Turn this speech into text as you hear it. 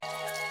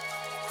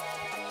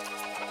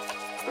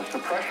the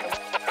suppression,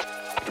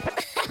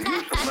 the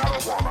use of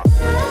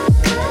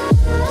marijuana.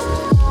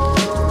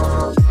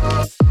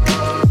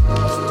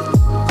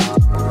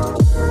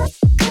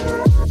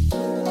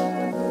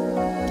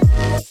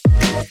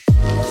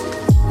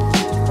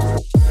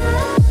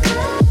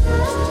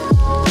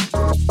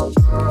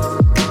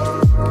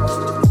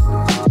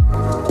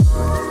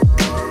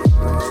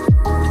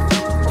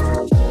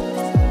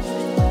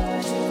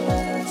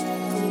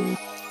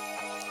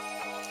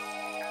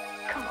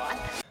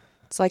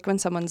 It's like when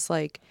someone's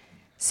like,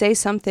 say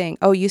something.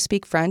 Oh, you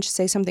speak French?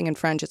 Say something in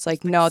French. It's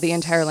like, no, the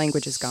entire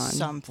language is gone.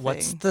 Something.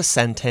 What's the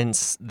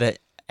sentence that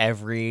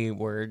every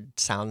word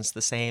sounds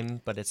the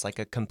same, but it's like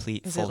a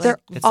complete Is it full? like They're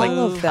it's all like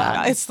of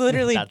that. It's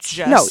literally That's-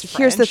 just No,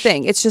 here's the French.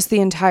 thing. It's just the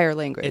entire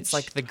language. it's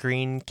like the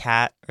green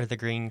cat or the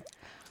green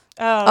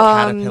Oh,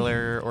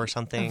 caterpillar or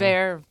something.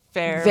 Velo.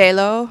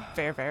 Velo.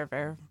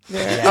 Ver.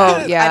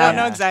 Oh, yeah. I don't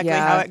know exactly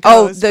how it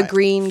Oh, goes. the but-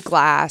 green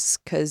glass,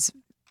 because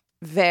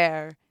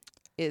vert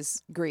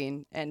is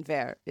green and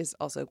vert is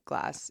also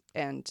glass.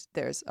 And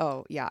there's,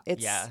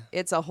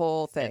 it's a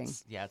whole thing.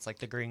 It's like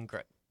the green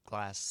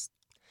glass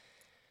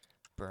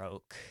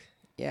broke.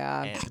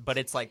 Yeah. But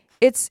it's like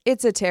It's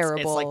a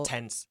terrible. It's like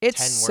 10 It's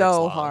 10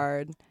 so words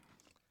long.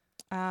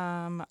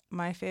 hard.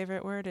 My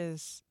favorite word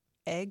is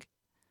egg.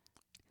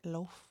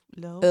 Loaf.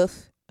 Ugh.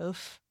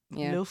 Oof.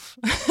 Yeah. Loaf.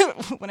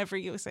 Whenever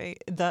you say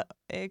the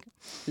egg.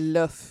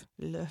 Luff.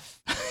 Loaf.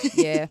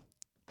 Yeah.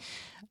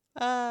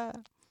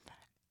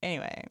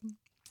 Anyway.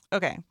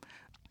 Okay.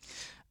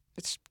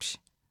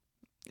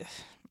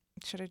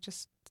 Should I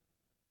just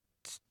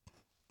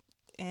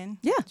in?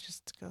 Yeah.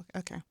 Just go.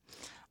 Okay.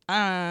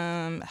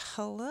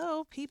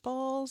 Hello,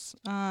 peoples.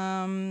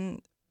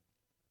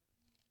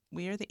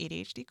 We are the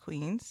ADHD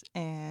Queens,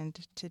 and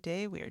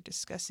today we are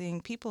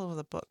discussing People of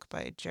the Book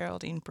by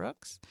Geraldine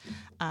Brooks.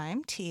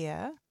 I'm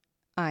Tia,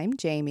 I'm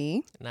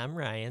Jamie. And I'm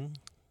Ryan.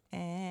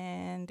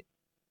 and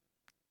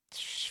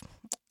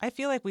I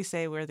feel like we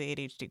say we're the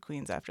ADHD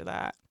Queens after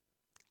that.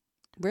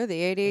 We're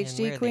the And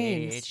ADHD we're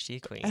queens. The ADHD I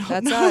queen. don't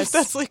That's know us. if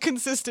that's like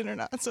consistent or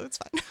not, so it's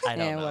fine. I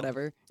don't know.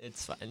 Whatever.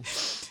 It's fine.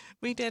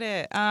 We did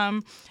it.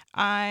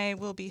 I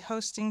will be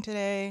hosting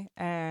today,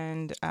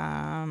 and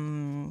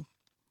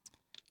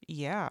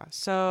yeah.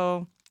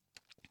 So,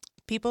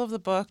 People of the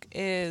Book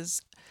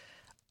is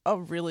a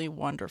really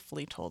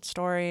wonderfully told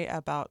story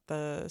about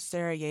the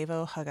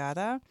Sarajevo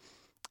Haggadah,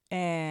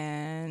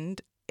 and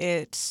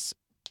it's,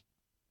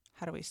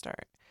 how do we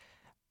start?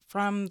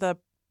 From the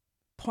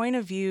point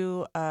of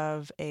view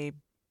of a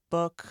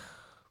book,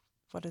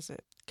 what is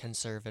it?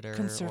 Conservator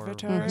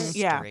Conservator, or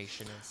yeah.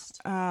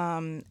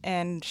 restorationist.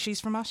 And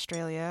she's from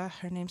Australia.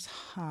 Her name's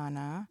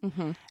Hannah.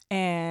 Mm-hmm.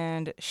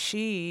 And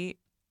she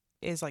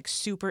is like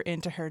super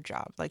into her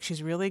job. Like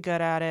she's really good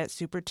at it,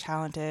 super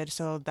talented.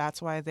 So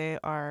that's why they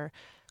are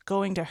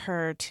going to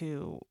her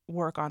to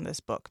work on this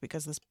book,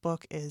 because this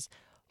book is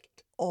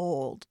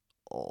old,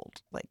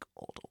 like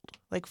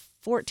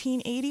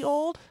 1480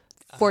 old.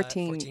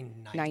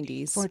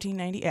 1490s.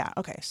 1490. Yeah.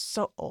 Okay.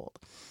 So old.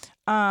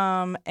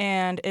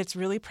 And it's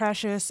really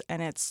precious,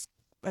 and it's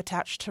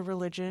attached to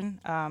religion,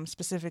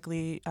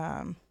 specifically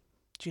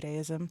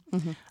Judaism.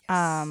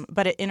 Mm-hmm.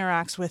 But it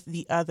interacts with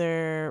the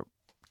other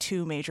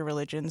two major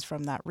religions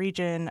from that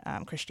region,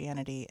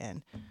 Christianity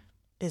and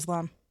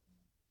Islam.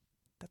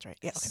 That's right.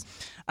 Yeah.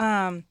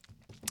 Okay.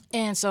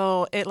 And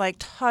so it like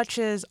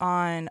touches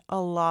on a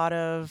lot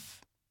of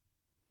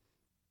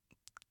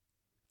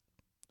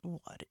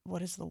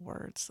what is the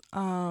words?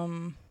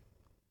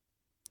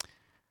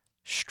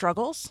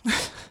 Struggles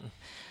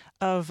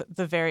of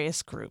the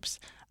various groups.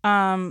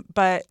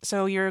 But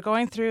so you're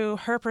going through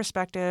her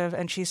perspective,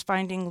 and she's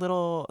finding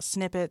little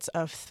snippets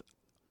of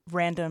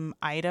random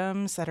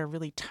items that are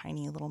really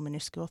tiny, little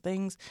minuscule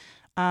things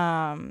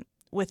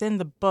within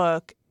the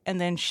book. And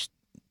then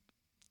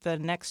the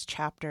next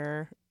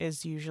chapter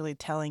is usually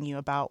telling you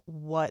about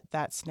what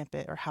that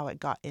snippet or how it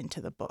got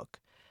into the book.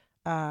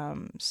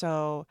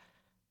 So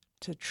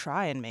to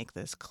try and make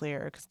this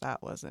clear, because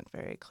that wasn't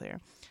very clear,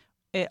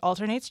 it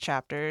alternates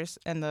chapters,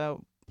 and the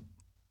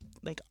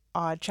like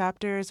odd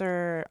chapters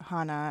are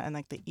Hannah, and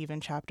like the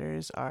even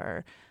chapters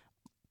are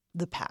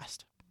the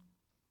past.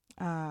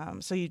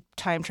 So you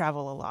time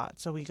travel a lot.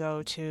 So we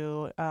go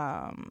to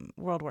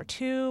World War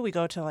II. We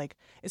go to like,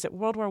 is it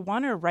World War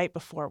I or right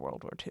before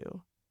World War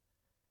II?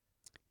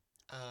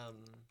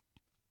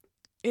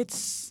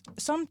 It's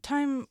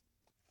sometime,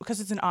 because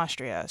it's in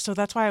Austria. So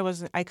that's why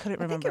I couldn't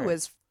remember. I think it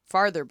was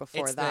farther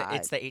before It's that.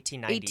 it's the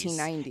 1890s.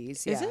 1890s.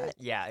 Is Yeah. it?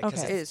 Yeah, because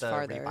Okay. It it's is the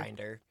farther.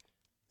 rebinder.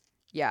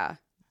 Yeah.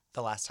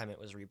 The last time it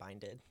was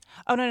rebinded.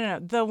 Oh, no.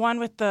 The one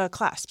with the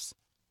clasps.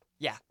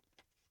 Yeah.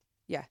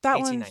 Yeah. That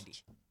one.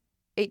 1890.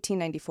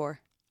 1894.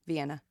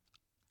 Vienna.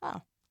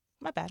 Oh,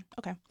 my bad.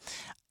 Okay.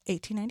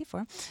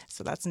 1894.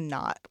 So that's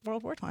not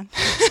World War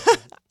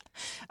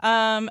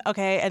I.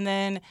 Okay. And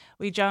then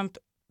we jump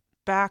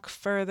back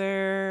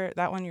further.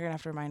 That one you're going to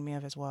have to remind me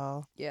of as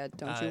well. Yeah,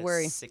 don't you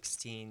worry.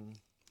 16.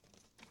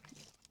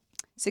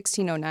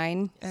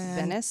 1609, And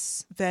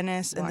Venice.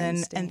 Venice, and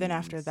then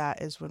after Weinstein's.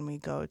 that is when we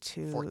go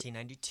to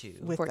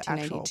 1492. with the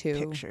actual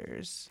 1492.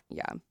 pictures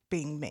Yeah,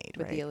 being made,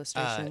 with right? the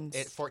illustrations.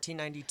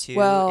 1492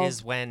 Well-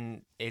 is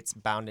when it's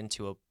bound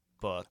into a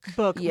book.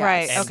 Book, Yes.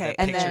 right? And Okay,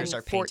 the And pictures then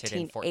are painted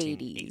in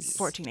 1480s.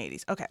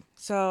 1480s. Okay,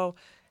 so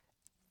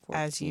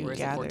as you Or is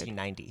it gathered,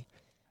 1490?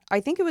 I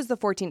think it was the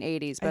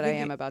 1480s, but I, think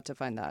am it- about to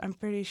find that. I'm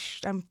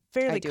I'm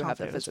fairly I do have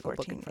the confident it was physical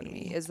book in front of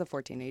me. 1480. It's the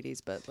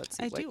 1480s, but let's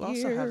see I what do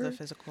also have the year.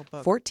 physical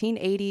book.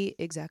 1480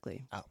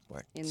 exactly Oh,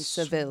 word. in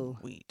Seville.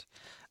 Sweet.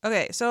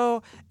 Okay,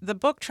 so the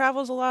book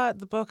travels a lot.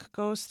 The book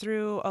goes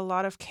through a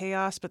lot of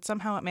chaos, but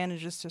somehow it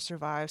manages to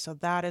survive. So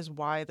that is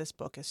why this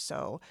book is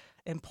so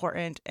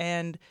important.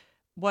 And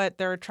what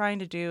they're trying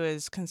to do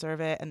is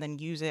conserve it and then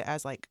use it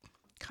as like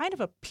kind of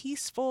a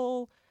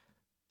peaceful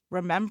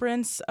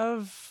remembrance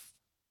of.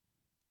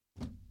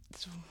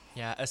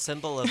 Yeah, a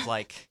symbol of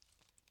like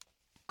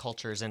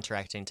cultures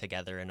interacting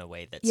together in a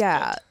way that's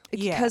Yeah, good.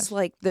 Yeah. because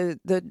like the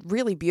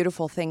really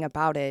beautiful thing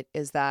about it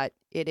is that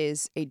it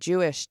is a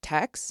Jewish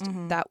text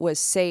Mhm. that was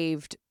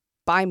saved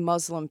by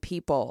Muslim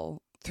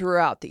people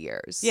throughout the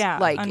years. Yeah,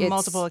 like on it's-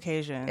 multiple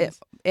occasions.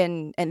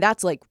 and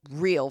that's like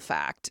real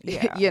fact.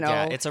 Yeah. you know.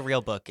 Yeah, it's a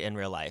real book in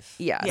real life.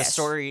 Yes. The Yes.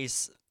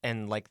 stories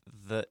and like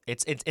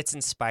it's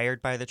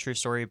inspired by the true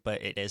story,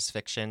 but it is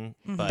fiction.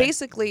 But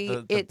Basically,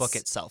 the book it's-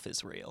 itself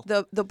is real.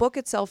 the book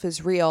itself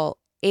is real,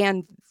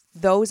 and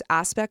those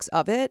aspects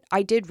of it.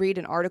 I did read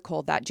an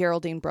article that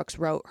Geraldine Brooks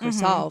wrote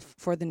herself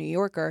for the New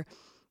Yorker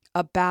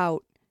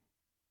about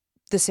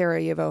the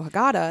Sarajevo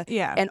Haggadah,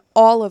 Yeah. and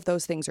all of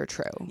those things are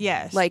true.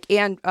 Yes. Like,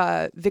 and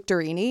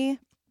Victorini,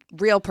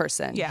 real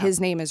person. Yeah. His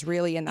name is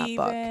really in that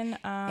book. Even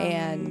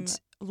And-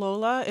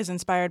 Lola is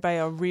inspired by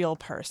a real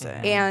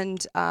person.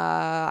 And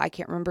I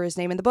can't remember his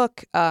name in the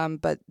book,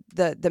 but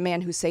the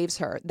man who saves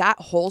her, that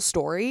whole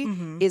story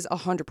is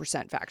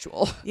 100%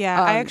 factual.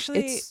 Yeah, I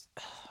actually it's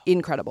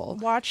incredible.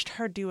 watched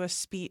her do a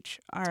speech,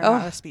 or Oh.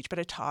 not a speech, but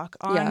a talk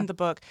on Yeah. the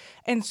book,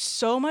 and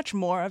so much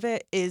more of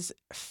it is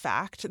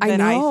fact I than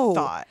I know.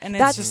 thought. And it's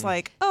That's- just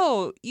like,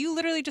 oh, you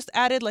literally just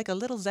added like a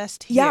little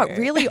zest here. Yeah,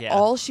 really, Yeah.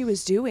 all she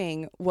was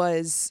doing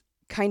was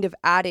kind of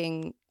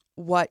adding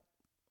what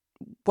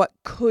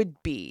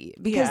could be,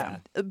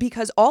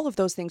 because all of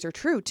those things are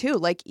true too.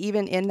 Like,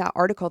 even in that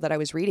article that I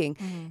was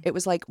reading, it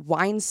was like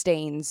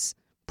Weinstein's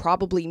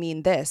probably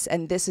mean this,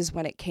 and this is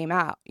when it came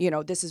out,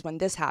 this is when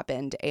this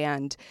happened,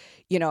 and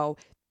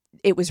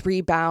it was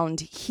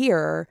rebound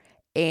here,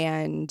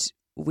 and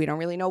we don't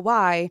really know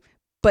why,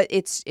 but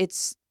it's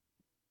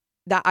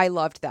that I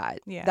loved that.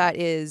 Yeah. That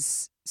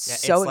is Yeah,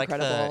 so it's like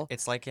incredible.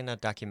 it's like in a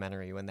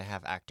documentary when they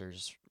have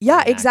actors.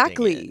 Yeah, reenacting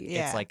exactly. it.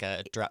 Yeah. It's like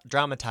a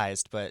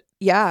dramatized, but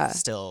Yeah.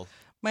 still.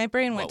 My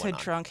brain What went to went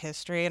on? drunk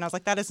history, and I was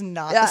like, that is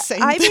not Yeah, the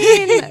same I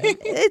thing. mean,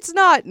 it's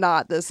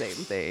not the same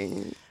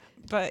thing.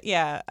 But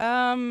yeah,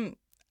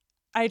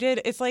 I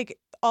did. It's like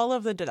all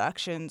of the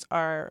deductions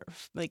are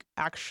like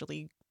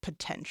actually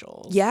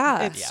potentials.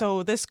 Yeah. It's,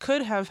 so this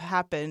could have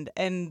happened,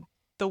 and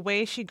the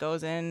way she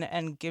goes in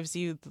and gives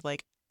you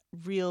like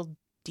real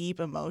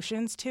deep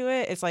emotions to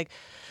it, it's like,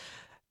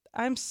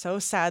 I'm so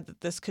sad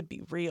that this could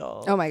be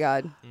real. Oh my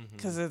God.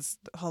 because it's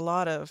a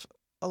lot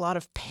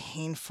of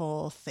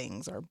painful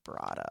things are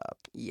brought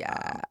up.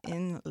 Yeah.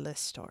 In this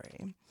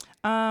story.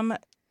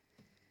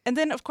 And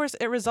then, of course,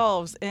 it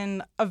resolves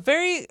in a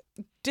very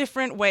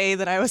different way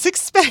than I was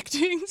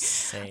expecting.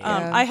 Same.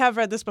 Yeah. I have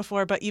read this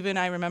before, but even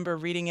I remember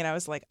reading it, I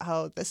was like,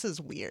 oh, this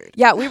is weird.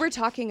 Yeah, we were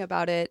talking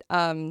about it,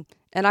 and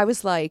I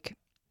was like,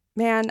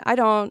 man, I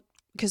don't,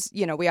 because,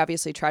 we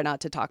obviously try not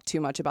to talk too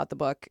much about the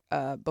book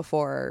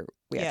before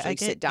we Yeah, I actually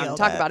get sit down and yelled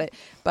talk at. about it.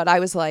 But I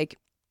was like,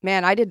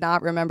 man, I did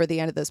not remember the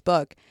end of this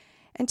book.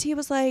 And T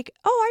was like,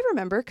 oh, I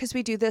remember, because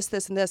we do this,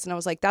 this, and this. And I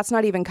was like, that's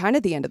not even kind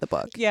of the end of the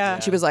book. Yeah.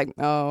 And she was like,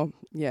 oh,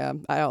 yeah,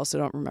 I also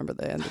don't remember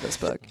the end of this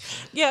book.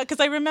 Yeah, because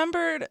I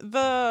remembered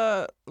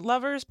the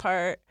lovers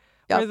part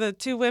Yep. where the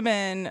two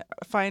women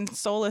find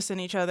solace in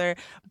each other,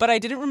 but I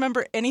didn't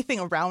remember anything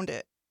around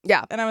it.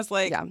 Yeah. And I was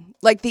like, Yeah.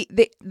 Like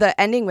the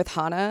ending with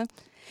Hannah.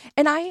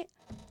 And I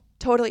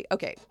totally,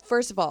 okay,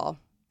 first of all,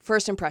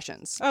 first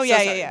impressions. Oh, yeah,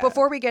 sorry. yeah.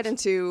 Before we get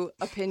into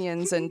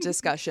opinions and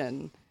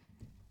discussion,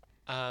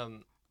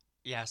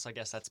 Yeah, so I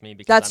guess that's me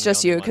because That's I'm the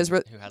just only you, one 'cause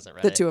we're- who hasn't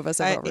read the it. two of us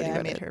have already I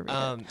read made it. her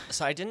read it.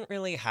 So I didn't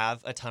really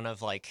have a ton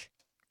of like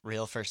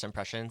real first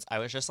impressions. I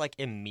was just like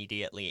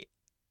immediately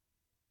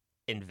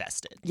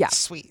invested. Yeah.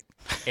 Sweet.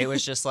 It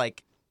was just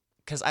like,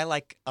 because I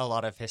like a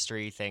lot of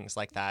history things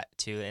like that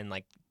too, and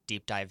like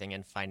deep diving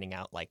and finding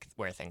out like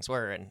where things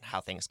were and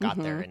how things got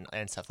there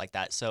and stuff like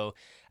that. So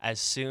as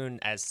soon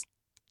as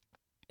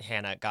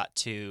Hannah got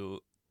to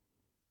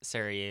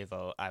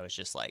Sarajevo, I was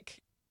just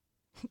like,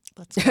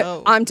 Let's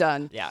go. I'm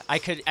done. yeah, I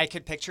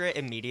could picture it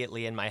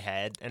immediately in my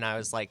head, and I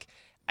was like,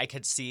 I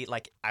could see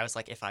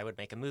if I would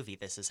make a movie,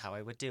 this is how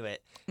I would do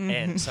it.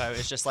 And so I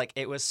was just like,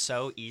 it was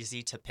so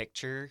easy to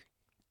picture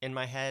in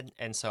my head,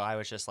 and so I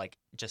was just like,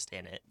 just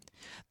in it.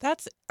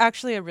 That's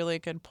actually a really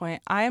good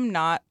point. I am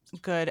not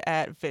good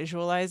at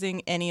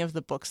visualizing any of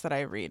the books that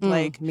I read.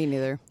 Like, me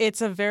neither.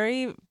 it's a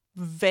very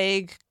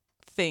vague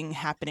thing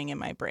happening in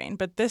my brain.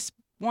 But this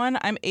one,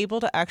 I'm able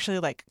to actually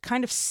like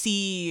kind of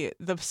see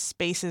the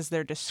spaces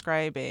they're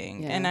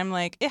describing. Yeah. And I'm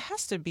like, it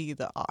has to be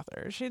the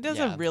author. She does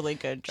a really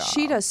good job.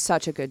 She does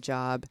such a good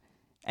job.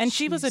 And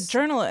she was a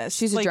journalist.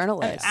 She's a like,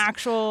 journalist. An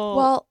actual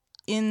Well,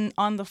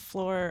 on the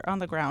floor, on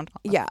the ground.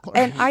 On the yeah. floor.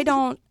 And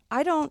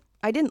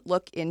I didn't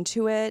look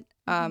into it,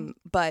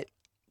 but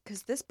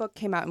because this book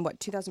came out in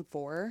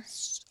 2004?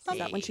 Is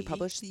that when she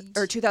published?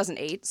 Or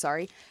 2008,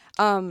 sorry.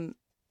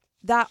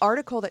 That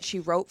article that she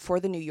wrote for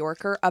The New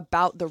Yorker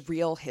about the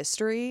real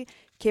history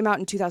came out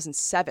in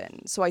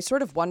 2007. So I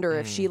sort of wonder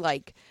if she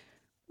like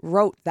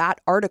wrote that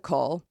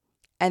article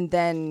and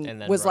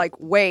then was like,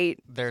 wait,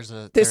 this is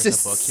a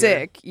book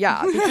sick.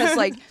 Yeah, because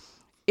like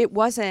it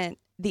wasn't,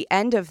 the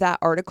end of that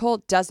article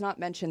does not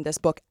mention this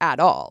book at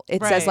all.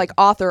 It says like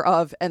author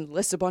of and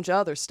lists a bunch of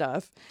other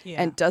stuff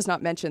and does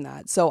not mention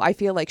that. So I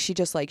feel like she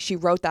just like, she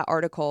wrote that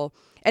article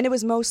and it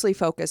was mostly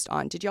focused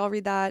on, did y'all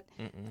read that?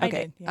 I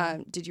Okay. did, yeah.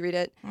 Did you read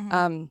it?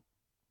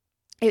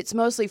 It's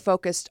mostly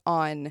focused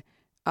on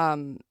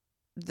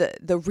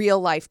the real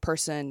life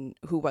person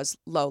who was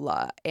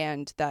Lola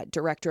and that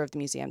director of the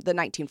museum, the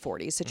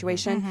 1940s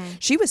situation.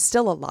 She was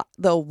still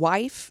the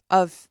wife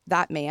of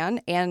that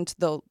man, and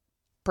the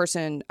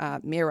person,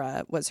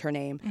 Mira was her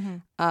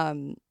name,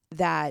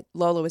 that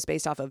Lola was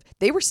based off of.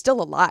 They were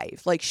still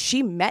alive. Like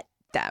she met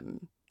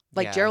them.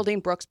 Like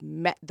Geraldine Brooks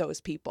met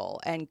those people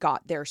and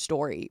got their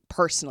story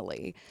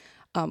personally,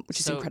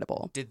 which is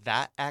incredible. Did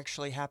that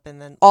actually happen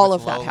then? All With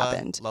of that Lola,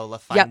 happened. Lola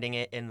finding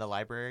it in the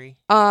library?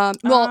 Well,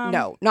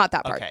 no, not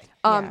that part. Okay.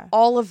 Yeah.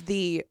 All of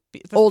the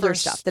older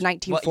stuff, the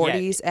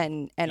 1940s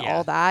and Yeah.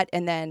 all that.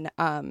 And then,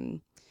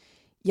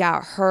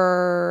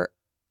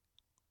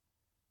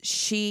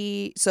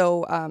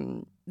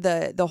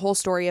 the whole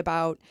story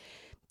about,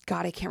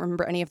 God, I can't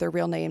remember any of their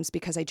real names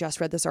because I just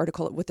read this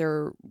article with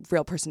their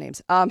real person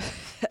names.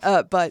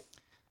 But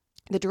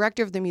the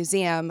director of the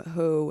museum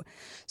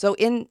so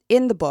in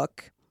the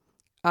book,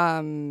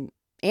 and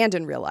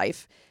in real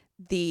life,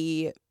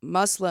 the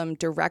Muslim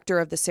director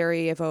of the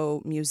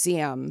Sarajevo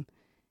Museum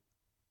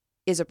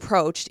is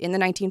approached in the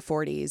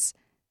 1940s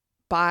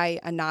by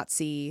a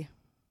Nazi,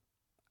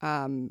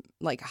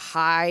 like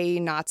high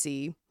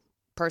Nazi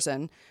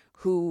person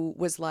who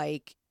was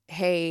like,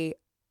 hey,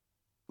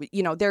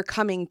 you know, they're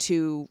coming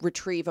to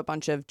retrieve a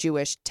bunch of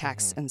Jewish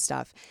texts and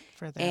stuff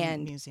for their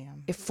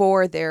museum.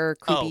 For their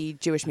creepy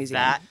Jewish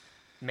museum.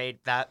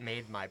 That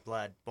made my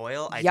blood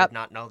boil. I Yep. did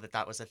not know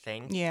that was a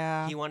thing.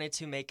 Yeah. He wanted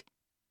to make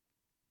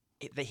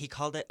that he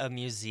called it a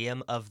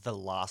museum of the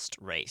lost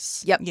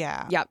race. Yep.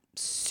 Yeah. Yep.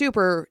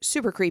 Super,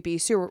 super creepy,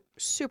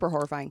 super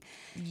horrifying.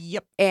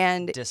 Yep.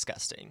 And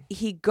Disgusting.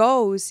 he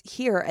goes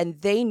here and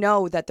they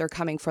know that they're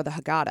coming for the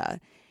Haggadah.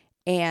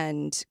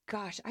 And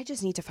gosh, I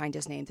just need to find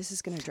his name. This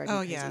is going to drive me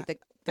crazy. Yeah. The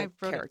I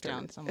wrote character. it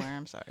down somewhere.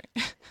 I'm sorry.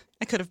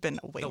 I could have been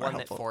way The more one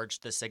helpful. that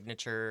forged the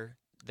signature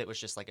that was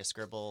just like a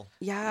scribble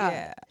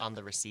Yeah. on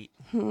the receipt.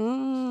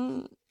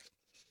 Why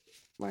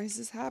is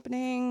this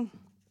happening?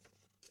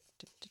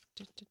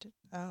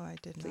 Oh, I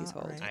did Please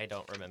not hold. write. I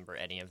don't remember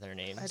any of their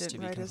names, I to didn't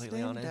be write his completely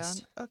name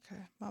honest. down.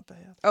 Okay, my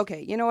bad.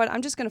 Okay, you know what?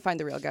 I'm just going to find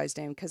the real guy's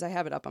name because I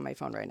have it up on my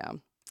phone right now.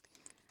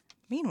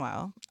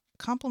 Meanwhile,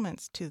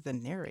 compliments to the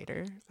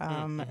narrator.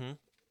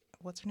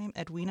 What's her name?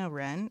 Edwina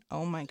Wren.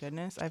 Oh my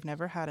goodness. I've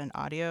never had an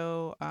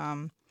audio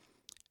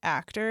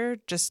actor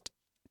just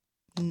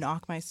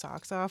knock my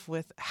socks off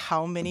with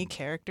how many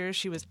characters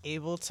she was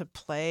able to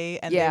play,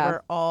 and Yeah. they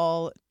were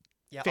all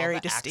Yeah, very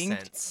all the distinct.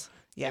 Accents.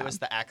 Yeah. It was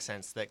the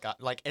accents that got,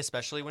 like,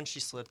 especially when she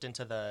slipped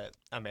into the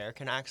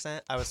American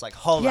accent. I was like,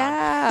 hold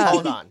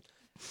on.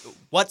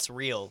 What's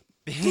real?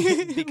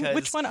 Because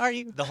Which one are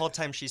you? the whole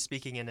time she's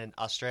speaking in an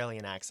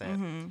Australian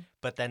accent,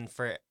 but then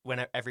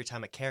every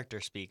time a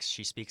character speaks,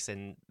 she speaks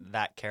in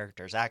that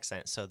character's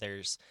accent. So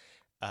there's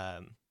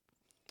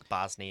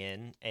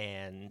Bosnian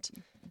and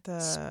The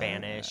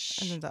Spanish,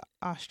 and then the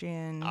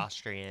Austrian.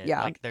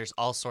 Yeah. like there's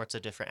all sorts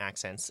of different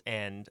accents,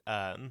 and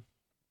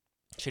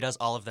she does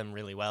all of them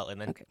really well. And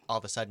then all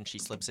of a sudden she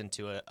slips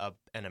into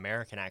an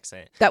American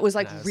accent. That was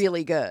like And I was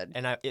really good.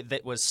 And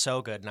that was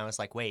so good. And I was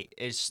like, wait,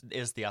 is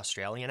the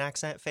Australian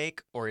accent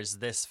fake or is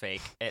this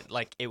fake?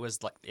 It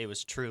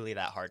was truly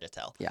that hard to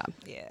tell. Yeah.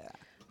 Yeah.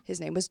 His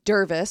name was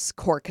Dervis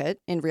Corkut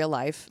in real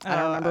life. I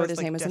don't remember what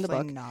his name was in the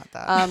book. Not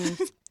that.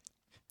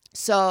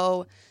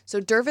 So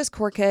Dervis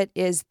Corkut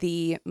is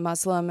the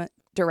Muslim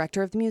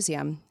director of the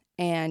museum,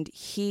 and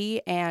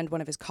he and one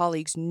of his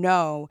colleagues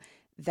know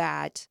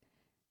that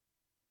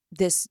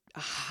this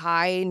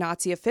high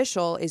Nazi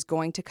official is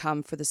going to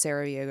come for the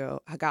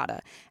Sarajevo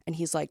Haggadah, and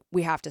he's like,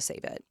 we have to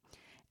save it.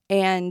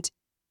 And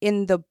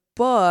in the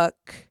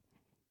book,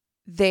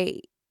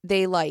 they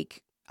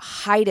like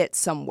hide it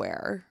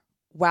somewhere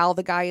while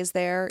the guy is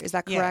there. Is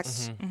that correct?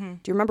 Yes. Do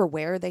you remember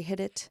where they hid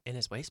it? In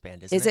his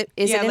waistband, isn't Is it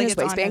Yeah, in like his it's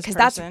on waistband? his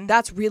Because person.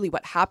 that's really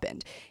what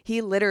happened.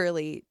 He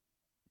literally,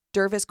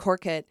 Dervis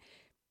Corkut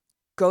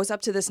goes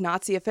up to this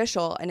Nazi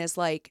official and is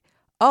like,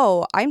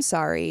 "Oh, I'm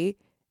sorry,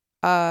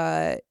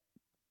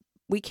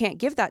 we can't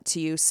give that to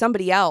you.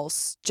 Somebody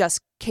else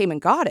just came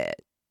and got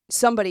it."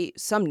 some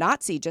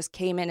Nazi just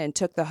came in and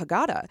took the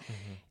Haggadah.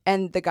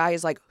 And the guy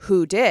is like,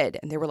 who did?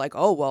 And they were like,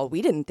 oh, well,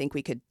 we didn't think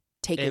we could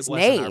take his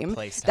name.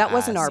 That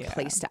wasn't our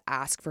place to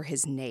ask for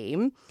his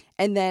name.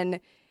 And then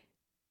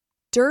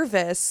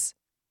Dervis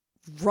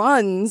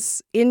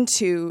runs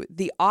into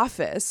the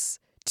office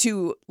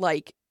to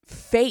like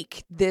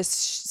fake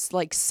this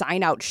like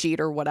sign out sheet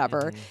or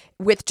whatever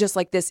with just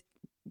like this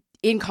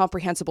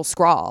incomprehensible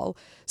scrawl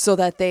so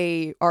that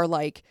they are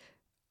like,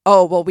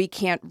 oh, well, we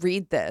can't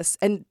read this.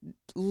 And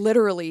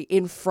literally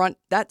in front,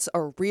 that's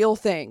a real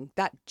thing.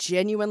 That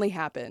genuinely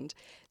happened.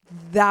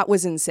 That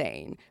was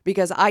insane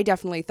because I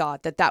definitely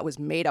thought that that was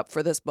made up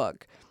for this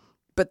book.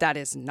 But that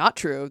is not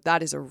true.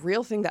 That is a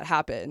real thing that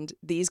happened.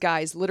 These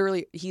guys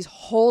literally, he's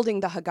holding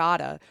the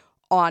Haggadah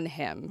on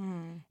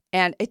him.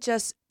 And it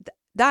just,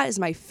 that is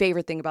my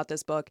favorite thing about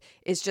this book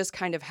is just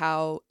kind of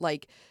how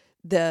like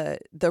the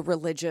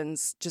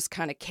religions just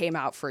kind of came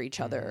out for each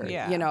other,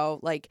 you know,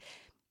 like,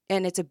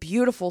 and it's a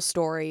beautiful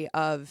story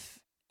of,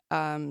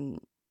 again,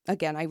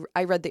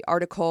 I read the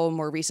article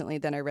more recently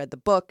than I read the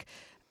book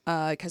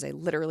because I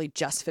literally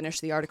just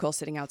finished the article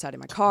sitting outside in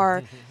my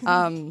car.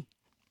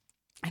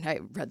 And I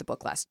read the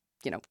book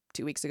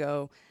 2 weeks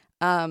ago.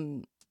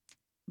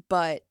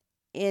 But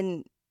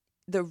in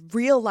the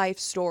real life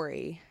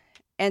story,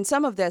 and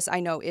some of this I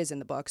know is in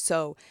the book.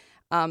 So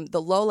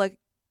the Lola,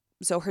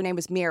 so her name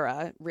was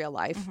Mira, real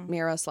life,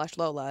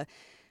 Mira/Lola,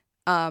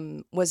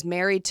 was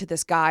married to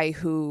this guy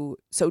who,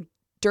 so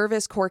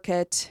Dervis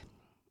Korkut,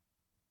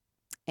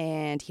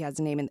 and he has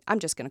a name, and I'm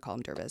just going to call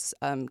him Dervis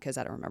because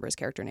I don't remember his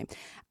character name.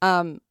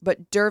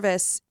 But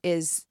Dervis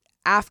is,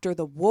 after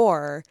the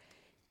war,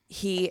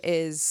 he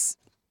is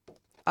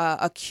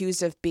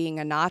accused of being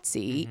a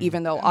Nazi,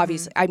 even though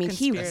obviously, I mean,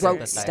 he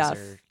wrote stuff.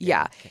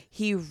 Yeah.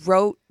 He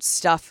wrote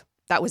stuff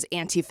that was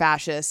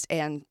anti-fascist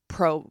and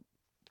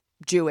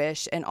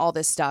pro-Jewish and all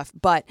this stuff.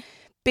 But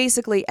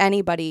basically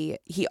anybody,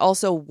 he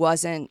also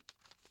wasn't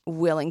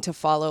willing to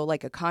follow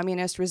like a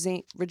communist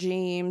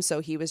regime. So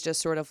he was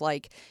just sort of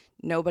like,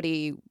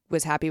 nobody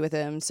was happy with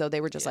him. So they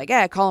were just like,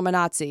 call him a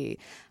Nazi.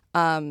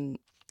 And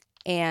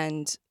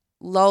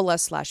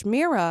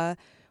Lola/Mira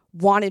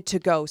wanted to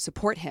go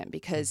support him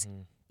because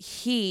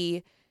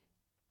he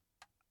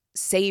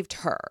saved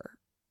her.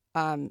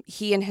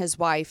 He and his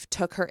wife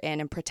took her in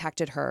and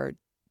protected her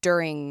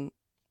during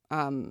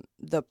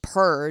the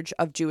purge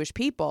of Jewish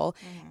people,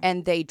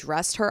 and they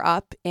dressed her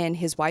up in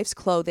his wife's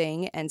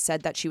clothing and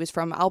said that she was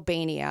from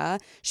Albania.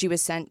 She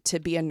was sent to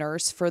be a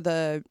nurse for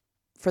the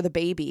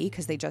baby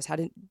because they just had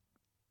a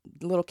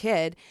little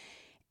kid,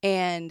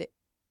 and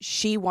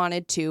she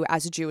wanted to,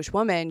 as a Jewish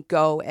woman,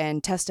 go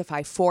and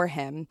testify for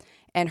him,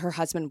 and her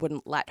husband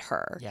wouldn't let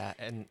her. Yeah,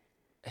 and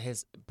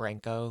his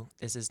Branko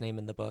is his name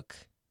in the book.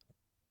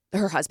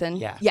 Her husband?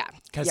 Yeah.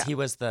 Because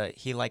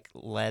he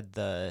led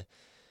the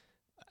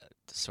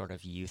sort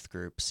of youth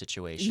group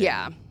situation.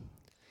 Yeah.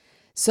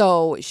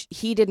 So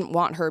he didn't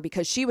want her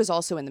because she was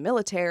also in the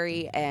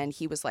military, and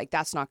he was like,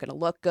 that's not going to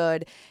look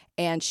good.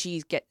 And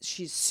she's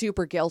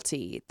super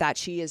guilty that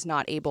she is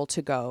not able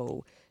to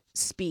go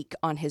speak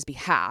on his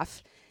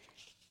behalf.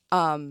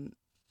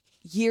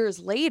 Years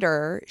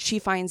later, she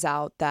finds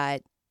out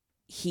that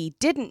he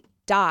didn't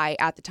die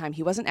at the time.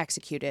 He wasn't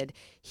executed.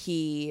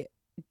 He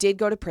did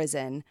go to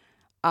prison.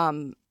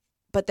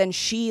 But then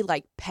she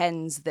like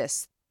pens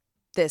this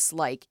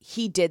like,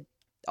 he did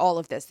all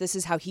of this. This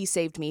is how he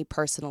saved me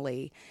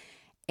personally.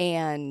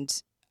 And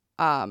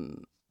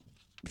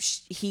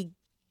she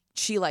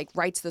like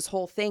writes this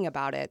whole thing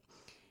about it.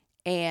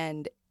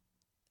 And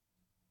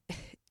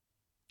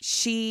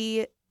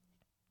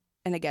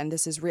and again,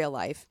 this is real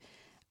life.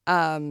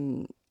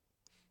 And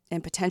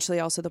potentially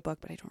also the book,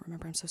 but I don't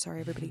remember. I'm so sorry,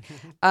 everybody.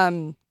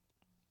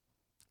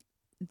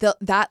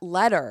 That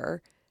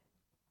letter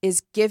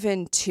is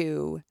given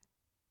to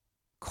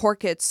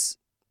Korkut's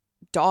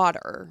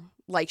daughter.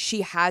 Like,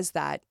 she has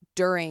that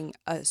during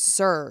a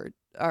surge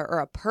or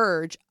a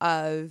purge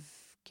of,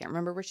 can't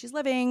remember where she's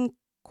living,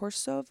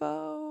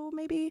 Kosovo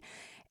maybe,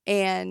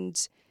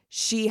 and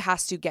she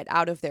has to get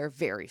out of there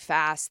very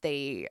fast.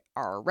 They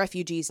are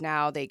refugees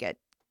now. They get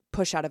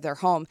pushed out of their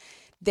home.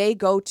 They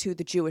go to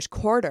the Jewish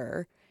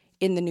quarter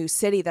in the new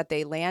city that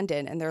they land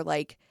in, and they're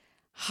like,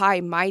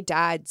 hi, my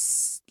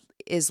dad's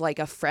is like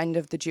a friend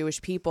of the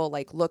Jewish people.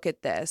 Like, look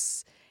at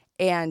this.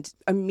 And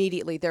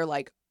immediately they're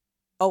like,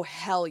 oh,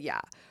 hell yeah.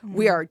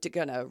 We are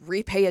going to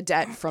repay a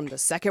debt from the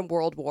Second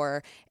World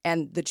War.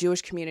 And the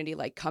Jewish community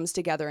like comes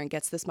together and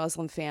gets this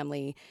Muslim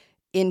family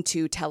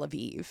into Tel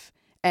Aviv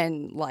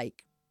and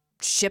like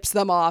ships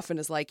them off and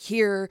is like,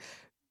 here,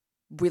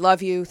 we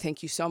love you.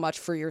 Thank you so much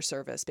for your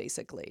service,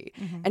 basically.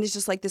 And it's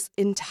just like this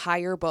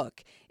entire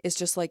book is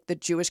just like the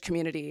Jewish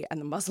community and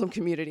the Muslim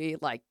community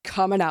like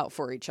coming out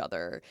for each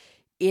other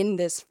in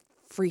this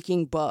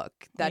freaking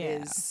book that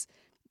is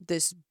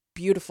this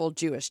beautiful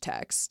Jewish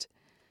text.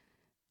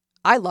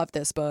 I love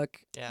this book.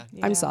 Yeah.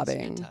 I'm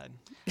sobbing.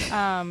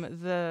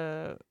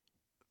 The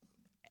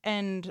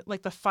end,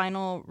 like the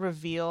final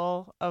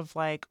reveal of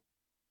like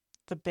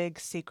the big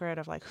secret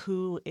of like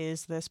who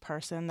is this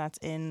person that's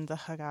in the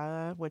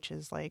Haggadah, which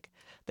is like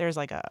there's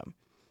like a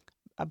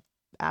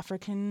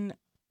African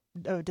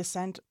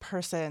descent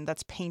person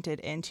that's painted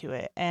into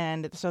it.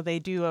 And so they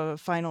do a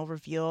final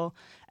reveal,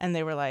 and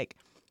they were like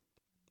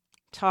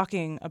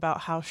talking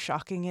about how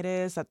shocking it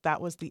is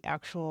that was the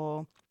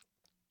actual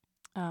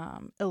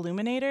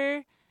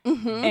illuminator.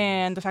 Mm-hmm.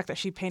 And the fact that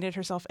she painted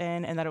herself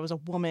in, and that it was a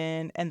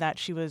woman, and that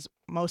she was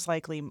most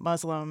likely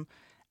Muslim,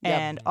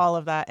 and all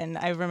of that. And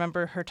I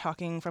remember her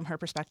talking from her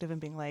perspective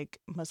and being like,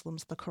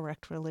 Muslim's the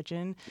correct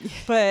religion.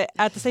 But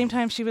at the same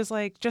time, she was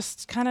like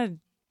just kind of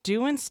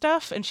doing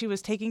stuff, and she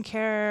was taking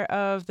care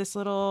of this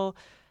little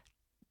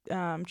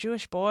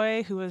Jewish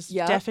boy who was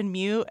deaf and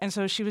mute. And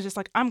so she was just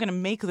like, I'm going to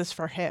make this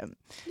for him.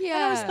 Yeah.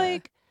 And I was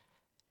like,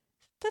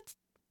 that's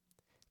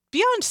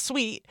beyond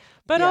sweet,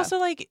 but also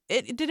like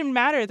it didn't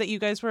matter that you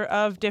guys were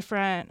of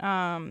different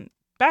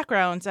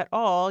backgrounds at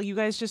all. You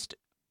guys just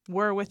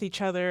were with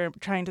each other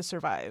trying to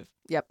survive.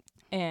 Yep.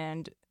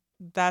 And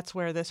that's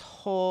where this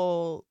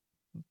whole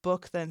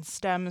book then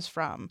stems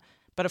from.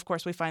 But of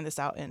course, we find this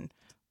out in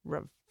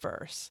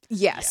reverse.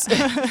 Yes.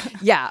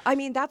 Yeah. I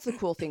mean, that's the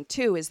cool thing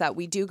too, is that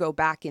we do go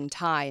back in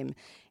time,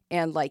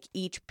 and like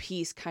each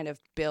piece kind of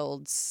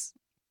builds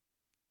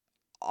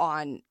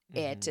on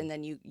it, and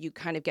then you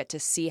kind of get to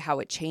see how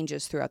it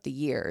changes throughout the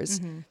years.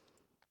 Mm-hmm.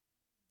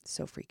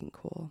 So freaking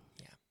cool.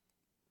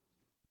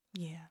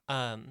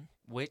 Yeah.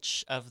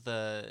 Which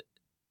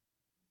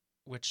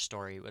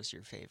story was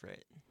your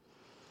favorite?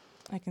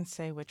 I can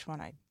say which one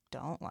I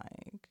don't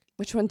like.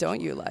 Which one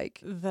don't you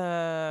like?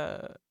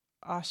 The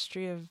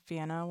Austria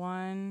Vienna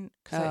one,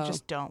 because I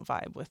just don't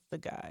vibe with the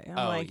guy. I'm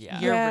like,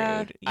 you're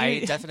rude.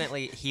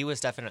 He was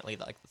definitely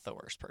like the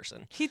worst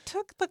person. He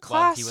took the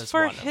class he was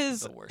for one of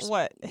his the worst.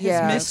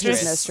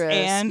 mistress,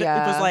 and it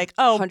was like,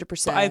 oh,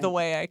 100%. by the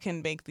way, I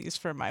can make these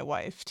for my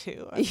wife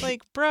too. I was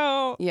like,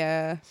 bro.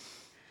 Yeah.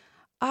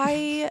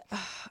 I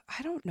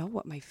don't know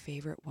what my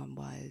favorite one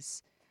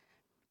was.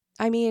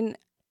 I mean,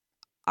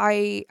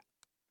 I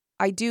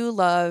do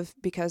love,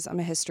 because I'm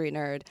a history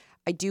nerd,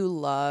 I do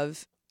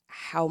love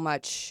how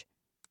much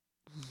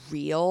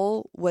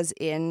real was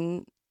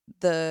in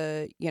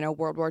the,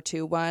 World War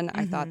II one.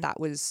 I thought that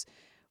was,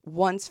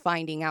 once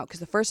finding out, because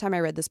the first time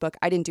I read this book,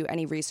 I didn't do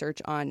any research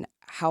on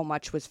how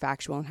much was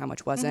factual and how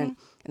much wasn't.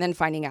 And then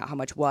finding out how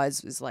much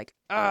was like,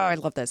 oh, I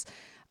love this.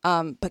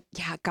 But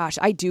yeah, gosh,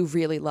 I do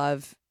really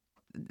love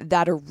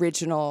that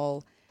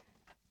original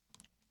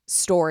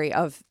story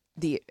of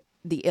the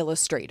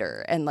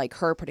illustrator, and like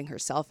her putting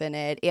herself in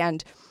it,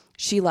 and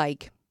she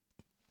like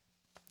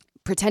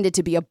pretended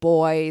to be a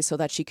boy so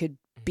that she could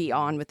be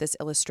on with this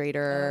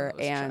illustrator,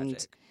 and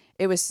tragic.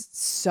 It was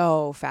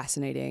so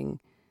fascinating.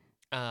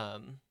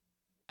 I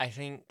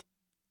think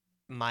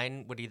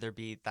mine would either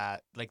be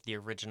that, like the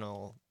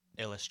original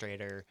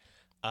illustrator,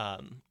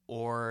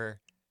 or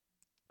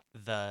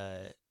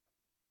the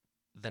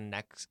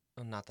next,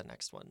 not the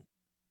next one.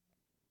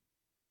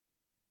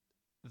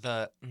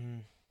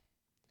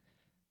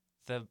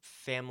 The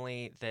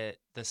family that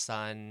the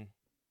son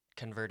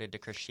converted to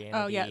Christianity.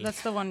 Oh yeah,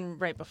 that's the one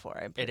right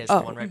before. It is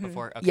the one right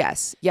before. Okay.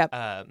 Yes. Yep.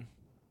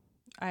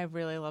 I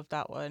really love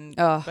that one,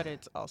 Oh. but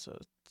it's also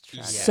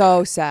tragic.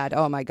 So sad.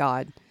 Oh my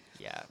God.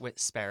 Yeah, with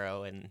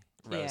Sparrow and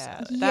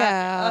Rosa.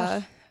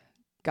 Yeah.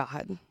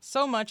 God.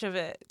 So much of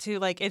it too,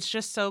 like it's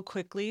just so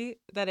quickly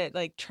that it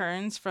like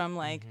turns from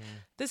like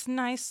this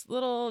nice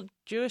little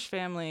Jewish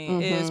family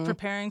is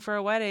preparing for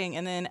a wedding,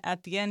 and then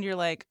at the end you're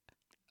like,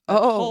 the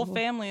whole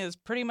family is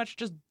pretty much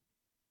just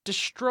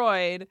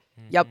destroyed.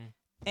 Yep.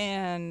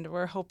 And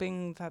we're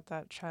hoping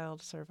that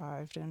child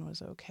survived and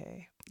was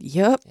okay.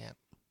 Yep. Yep.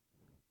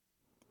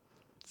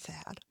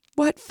 Sad.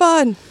 What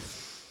fun.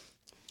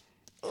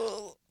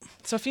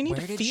 So if you need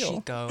Where to did she feel,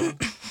 go?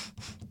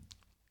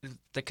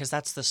 Because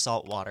that's the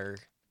salt water.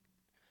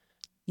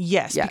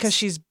 yes, because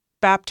she's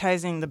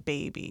baptizing the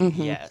baby.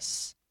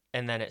 Yes.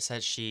 And then it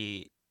says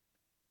she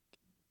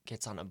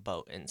gets on a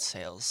boat and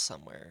sails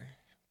somewhere.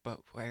 But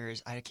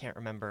I can't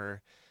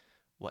remember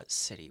what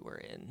city we're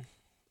in.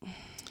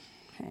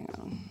 Hang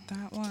on.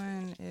 That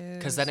one is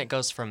Because then it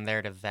goes from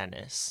there to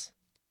Venice,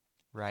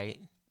 right?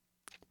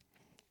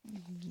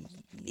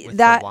 With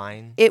That the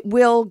wine. it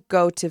will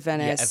go to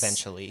Venice Yeah,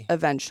 eventually.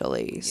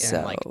 Eventually. In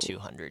So like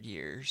 200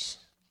 years.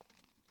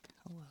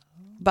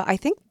 But I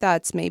think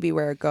that's maybe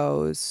where it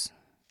goes.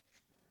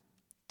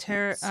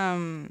 it's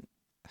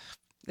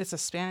a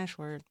Spanish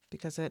word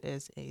because it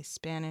is a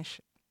Spanish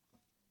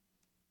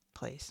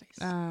place.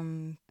 I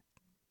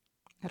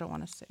don't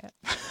want to say it.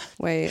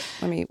 Wait,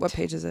 what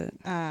page is it?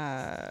 We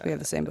Uh, have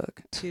the same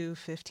book.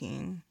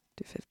 215.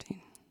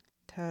 215.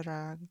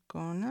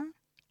 Tarragona.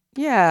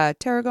 Yeah,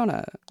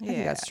 Tarragona. I think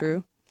Yeah. that's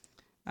true.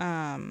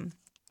 And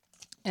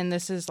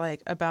this is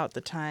like about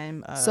the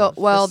time of So,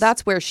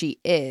 that's where she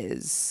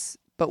is.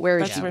 But where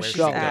is That's she where where she's she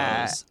going?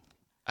 at. goes.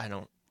 I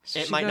don't.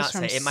 It She might goes not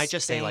from say. It might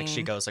just say like she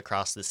Spain. goes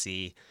across the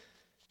sea,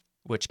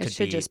 which It could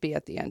should be just be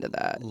at the end of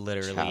that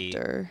literally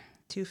chapter.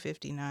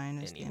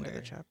 259 is the end of the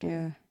anywhere. chapter.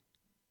 Yeah.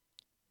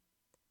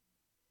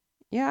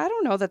 Yeah, I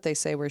don't know that they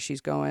say where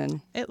she's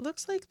going. It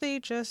looks like they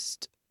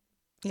just,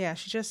 yeah,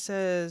 she just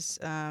says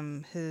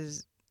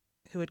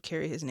who would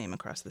carry his name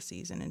across the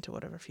seas and into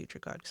whatever future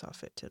God saw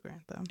fit to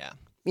grant them. Yeah.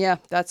 Yeah,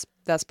 that's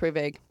pretty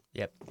vague.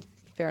 Yep.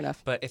 Fair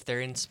enough. But if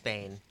they're in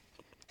Spain,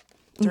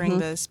 During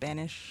the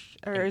Spanish,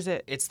 or is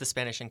it? it's the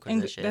Spanish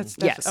Inquisition.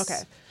 Yes.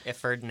 Okay. If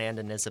Ferdinand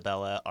and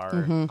Isabella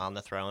are on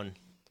the throne,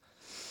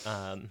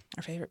 Our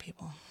favorite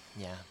people.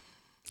 yeah.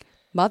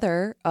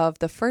 Mother of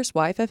the first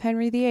wife of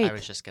Henry VIII. I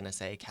was just gonna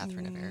say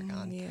Catherine of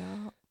Aragon.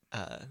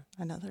 Yeah.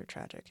 Another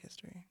tragic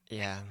history.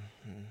 Yeah.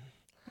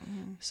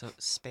 So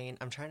Spain,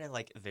 I'm trying to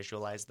like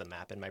visualize the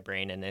map in my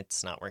brain and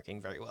it's not working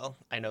very well.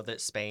 I know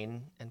that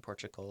Spain and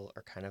Portugal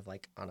are kind of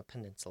like on a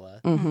peninsula,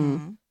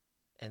 Mm-hmm.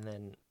 and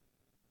then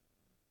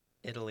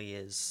Italy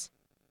is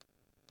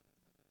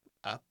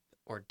up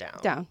or down?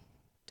 Down.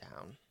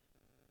 Down.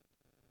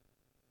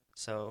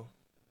 So,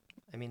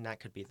 I mean, that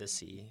could be the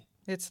sea.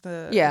 It's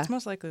Yeah. It's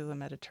most likely the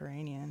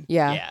Mediterranean.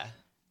 Yeah,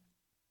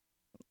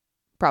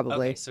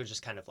 probably. Okay, so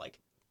just kind of like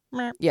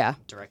Yeah.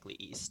 directly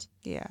east.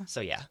 Yeah.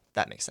 So yeah,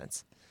 that makes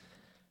sense.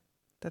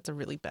 That's a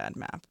really bad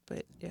map,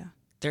 but yeah.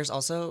 There's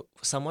also,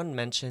 someone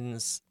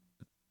mentions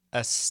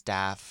a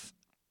staff,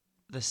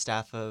 the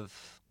staff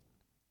of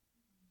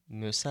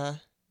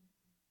Musa.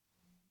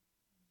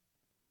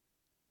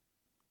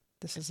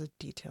 This is a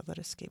detail that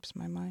escapes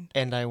my mind.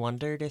 And I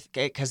wondered if,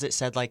 because it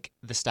said like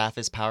the staff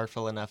is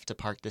powerful enough to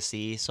part the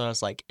sea. So I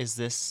was like, is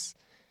this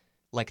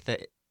like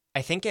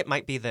I think it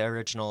might be the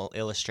original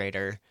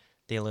illustrator,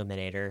 the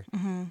illuminator.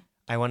 Mm-hmm.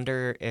 I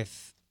wonder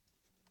if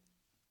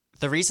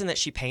the reason that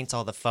she paints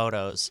all the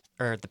photos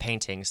or the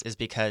paintings is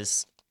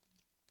because,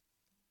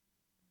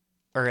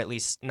 or at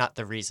least not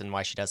the reason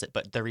why she does it,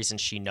 but the reason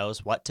she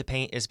knows what to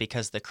paint is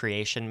because the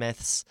creation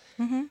myths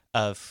Mm-hmm.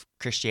 of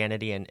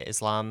Christianity and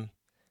Islam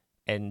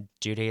and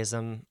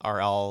Judaism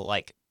are all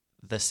like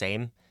the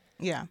same.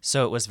 Yeah.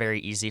 So it was very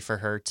easy for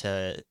her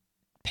to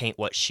paint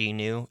what she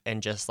knew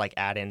and just like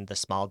add in the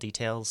small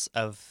details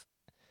of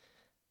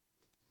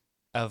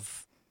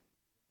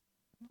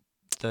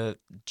the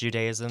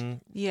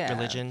Judaism Yeah.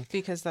 religion.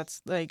 Because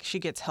that's like she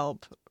gets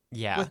help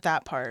Yeah. with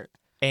that part.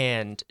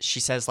 And she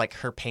says like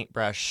her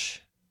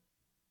paintbrush,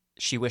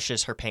 she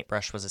wishes her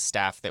paintbrush was a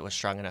staff that was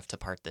strong enough to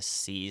part the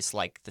seas,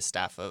 like the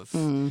staff of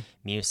Mm.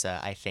 Musa,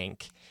 I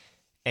think.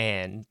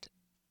 And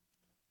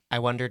I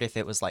wondered if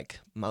it was like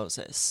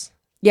Moses.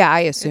 Yeah,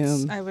 I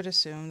assume. I would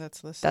assume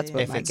that's the same. That's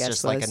what If my it's guess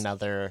just like was.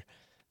 another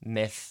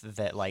myth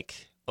that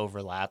like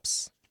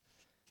overlaps.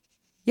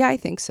 Yeah, I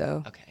think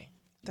so. Okay.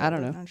 I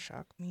don't know. That would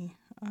shock me.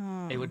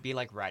 It would be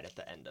like right at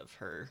the end of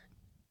her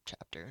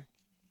chapter.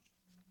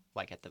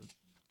 Like at the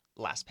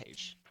last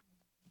page.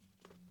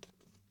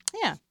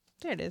 Yeah,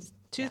 there it is.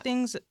 Two Yeah.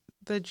 things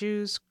the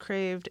Jews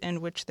craved and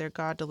which their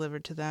God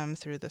delivered to them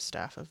through the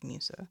staff of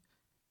Musa.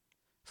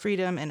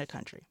 Freedom and a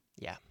country.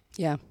 Yeah.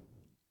 Yeah.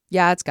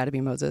 Yeah, it's got to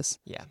be Moses.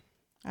 Yeah.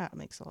 That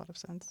makes a lot of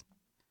sense.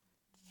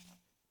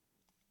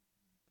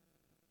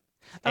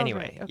 Anyway,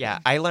 right, okay. yeah,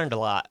 I learned a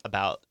lot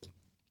about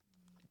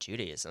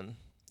Judaism.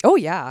 Oh,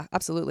 yeah,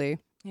 absolutely.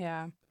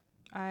 Yeah.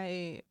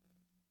 I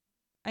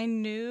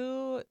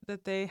knew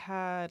that they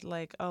had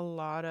like a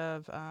lot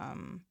of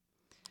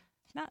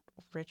not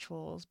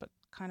rituals, but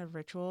kind of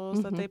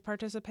rituals that Mhm. they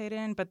participate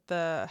in, but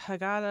the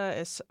Haggadah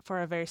is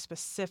for a very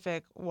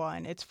specific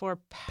one. It's for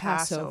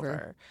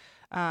Passover.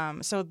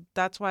 So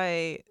that's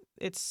why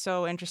it's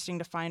so interesting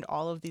to find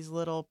all of these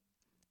little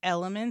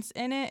elements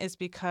in it, is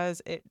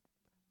because it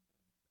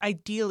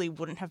ideally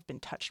wouldn't have been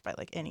touched by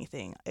like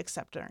anything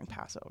except during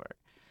Passover.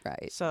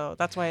 Right. So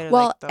that's why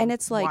Well, like, the and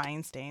it's like,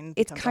 wine stain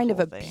It's becomes kind of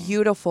whole a thing.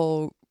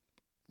 beautiful,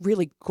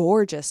 really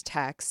gorgeous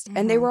text.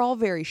 And they Mhm. were all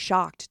very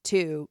shocked,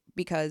 too,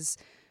 because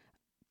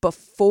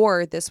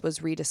before this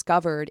was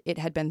rediscovered, it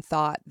had been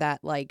thought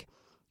that like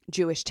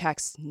Jewish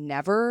texts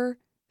never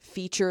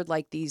featured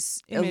like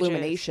these Images.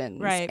 illuminations,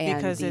 right? and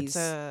Because these, it's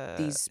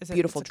a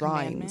beautiful it's a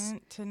drawings.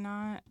 commandment to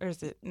not, or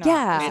is it? No,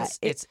 Yeah.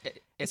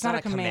 It's not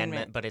a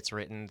commandment, but it's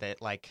written that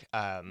like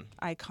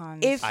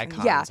icons. If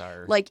icons yeah,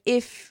 are like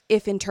if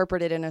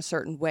interpreted in a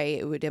certain way,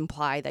 it would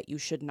imply that you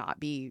should not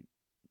be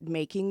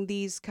making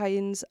these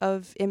kinds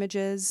of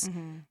images.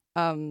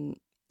 Mhm.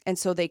 And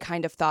so they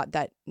kind of thought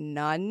that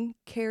none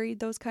carried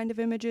those kind of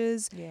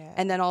images. Yeah.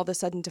 And then all of a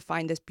sudden to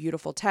find this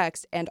beautiful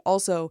text, and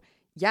also,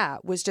 yeah,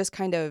 was just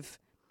kind of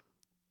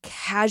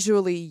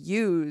casually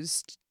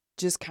used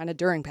just kind of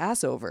during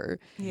Passover.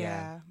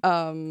 yeah.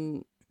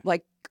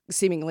 Like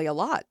seemingly a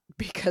lot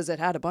because it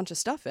had a bunch of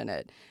stuff in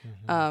it.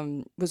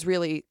 Was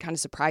really kind of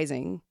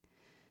surprising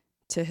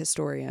to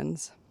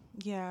historians.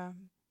 Yeah.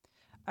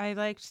 I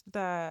liked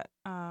that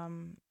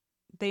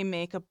they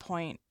make a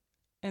point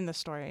in the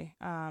story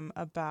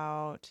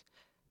about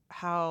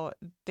how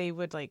they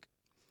would like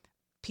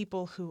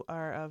people who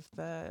are of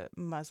the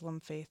Muslim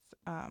faith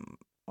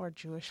or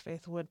Jewish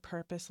faith would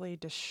purposely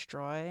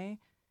destroy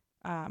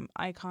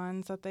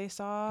icons that they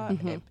saw,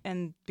 Mhm.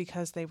 and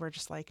because they were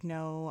just like,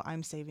 no,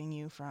 I'm saving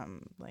you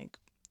from like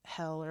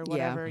hell or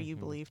whatever you Mhm.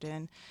 believed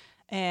in,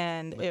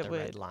 and with it the would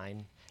red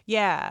line.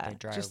 Yeah. They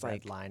draw just a red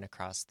like, line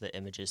across the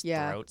image's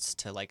Yeah. throats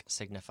to like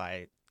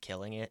signify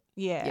killing it.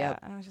 yeah. Yep.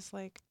 And I was just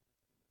like,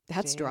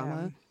 That's drama.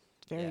 damn,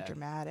 it's very Yeah.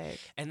 dramatic.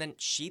 And then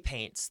she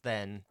paints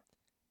then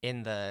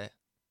in the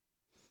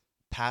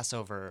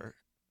Passover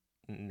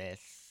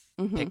myth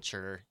Mhm.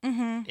 picture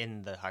Mm-hmm.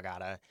 in the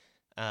Haggadah.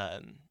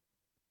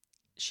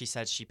 She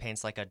said she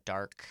paints like a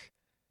dark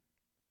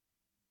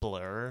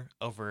blur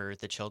over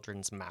the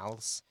children's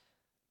mouths.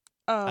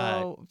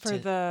 Oh, for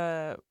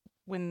to-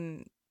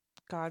 when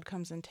God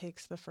comes and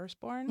takes the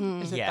firstborn?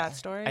 Mm. Is it Yeah, that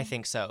story? I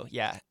think so.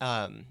 Yeah.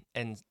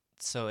 And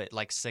so it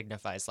like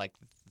signifies like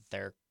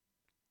they're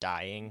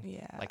dying,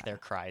 Yeah. like their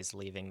cries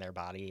leaving their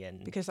body,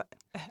 and Because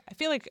I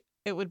feel like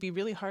it would be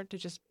really hard to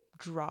just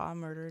draw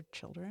murdered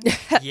children.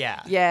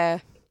 yeah, Yeah.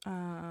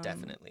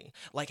 definitely.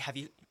 Like,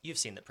 you've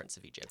seen The Prince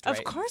of Egypt, Of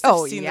right? course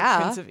Oh, I've seen yeah.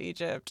 The Prince of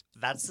Egypt.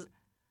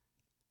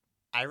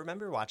 I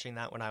remember watching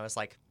that when I was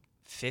like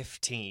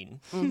 15,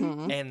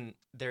 Mhm. and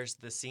there's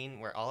the scene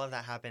where all of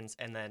that happens,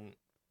 and then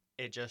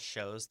it just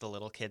shows the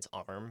little kid's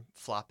arm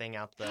flopping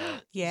out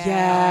the Yeah.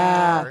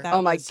 Yeah. That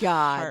Oh my was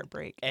God.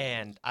 Heartbreak.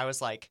 and I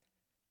was like,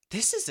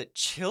 this is a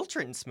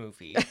children's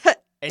movie.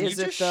 And Is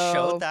you it just though?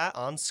 showed that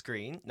on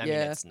screen. I mean,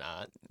 Yeah. it's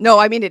not. No,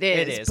 I mean it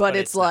It is, is, but but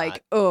it's it's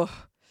like, oh,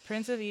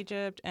 Prince of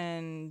Egypt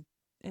and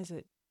is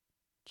it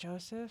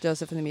Joseph?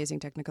 Joseph and the Amazing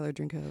Technicolor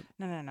Dreamcoat.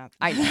 No.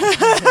 I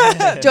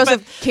know.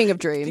 Joseph, King of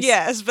Dreams.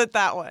 Yes, but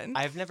that one.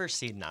 I've never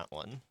seen that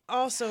one.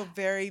 Also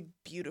very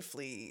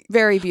beautifully.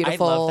 Very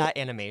beautiful. I love that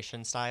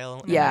animation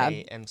style. And Yeah.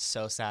 I am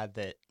so sad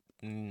that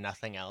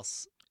nothing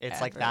else. It's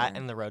like that Ever.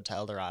 and The Road to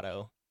El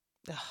Dorado.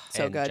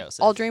 So and good.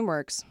 Joseph. All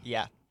DreamWorks.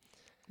 Yeah.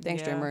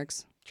 Thanks, Yeah.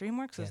 DreamWorks.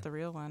 DreamWorks Yeah. is the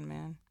real one,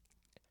 man.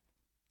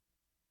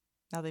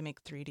 Now they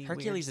make 3D.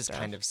 Hercules weird is stuff.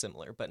 kind of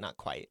similar, but not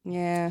quite.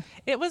 Yeah.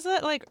 It was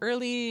that like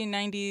early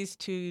 90s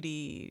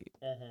 2D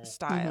Mm-hmm.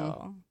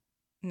 style.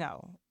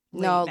 No.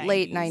 No,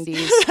 late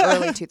 90s,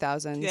 early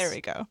 2000s. There we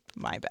go.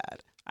 My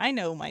bad. I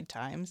know my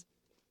times.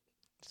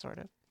 Sort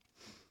of.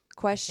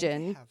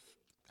 Question. I have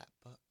that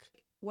book.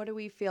 What do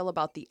we feel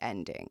about the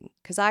ending?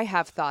 Because I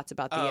have thoughts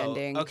about the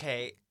ending.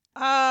 Okay.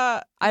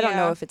 I don't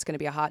know if it's going to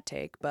be a hot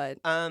take, but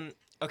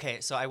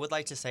Okay, so I would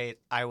like to say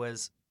I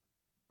was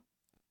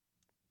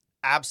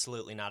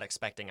absolutely not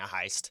expecting a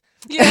heist.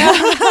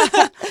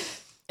 Yeah.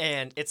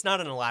 And it's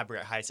not an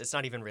elaborate heist. It's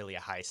not even really a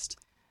heist.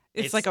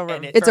 It's like a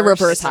and It's a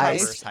reverse it's a heist.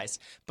 reverse heist.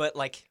 But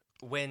like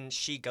when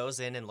she goes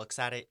in and looks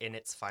at it in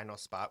its final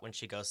spot, when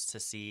she goes to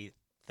see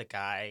the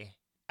guy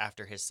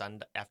after his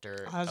son,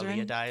 after Osrin?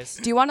 Aaliyah dies.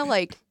 do you want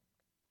to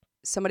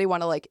somebody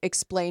want to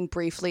explain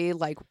briefly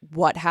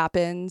what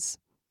happens?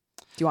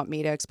 Do you want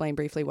me to explain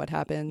briefly what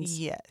happens?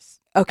 Yes.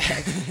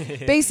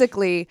 Okay.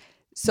 Basically,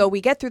 so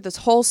we get through this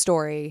whole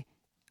story.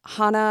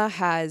 Hannah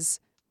has,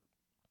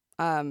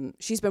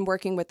 she's been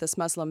working with this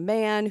Muslim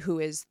man who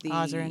is the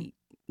Osrin.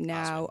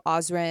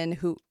 Osrin,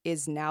 who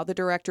is now the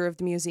director of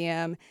the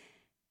museum,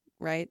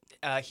 right?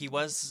 He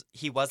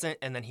wasn't,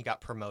 and then he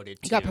got promoted.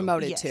 He got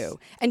promoted Yes. too,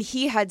 and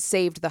he had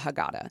saved the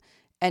Haggadah.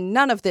 And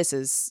none of this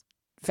is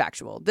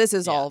factual. This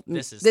is Yeah, all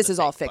this this is is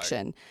the all fake part.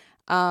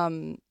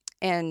 fiction.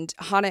 And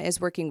Hannah is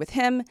working with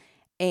him,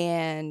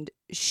 and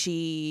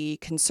she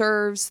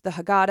conserves the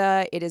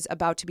Haggadah. It is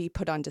about to be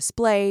put on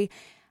display,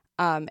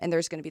 and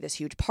there's going to be this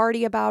huge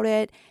party about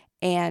it.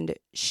 And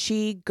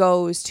she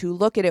goes to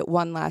look at it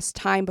one last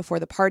time before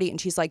the party, and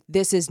she's like,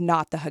 "This is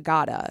not the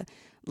Haggadah."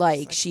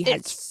 She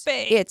has "It's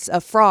fake." It's a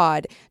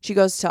fraud. She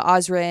goes to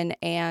Osrin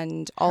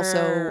and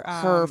also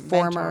her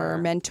former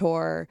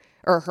mentor,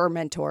 or her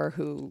mentor,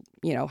 who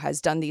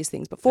has done these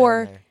things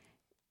before.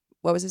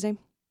 What was his name?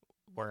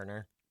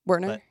 Werner.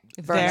 Werner.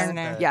 But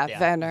Werner. Yeah,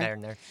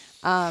 Werner.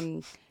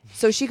 Werner.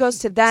 So she goes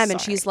to them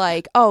and Sorry. she's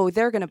like, "Oh,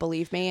 they're gonna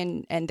believe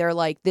me," and they're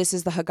like, "This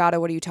is the Haggadah.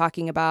 What are you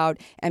talking about?"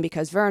 And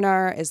because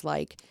Werner is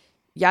like,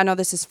 "Yeah, no,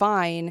 this is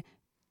fine,"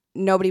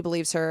 nobody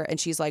believes her, and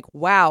she's like,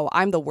 "Wow,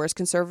 I'm the worst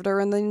conservator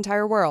in the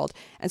entire world,"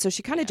 and so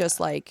she kind of just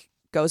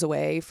goes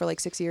away for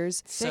 6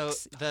 years. So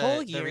 6 whole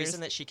the years.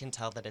 reason that she can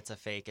tell that it's a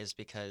fake is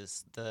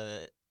because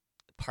the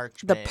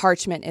parchment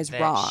Parchment is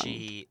that wrong.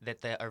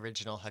 that the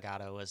original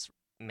Haggadah was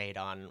made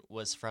on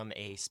was from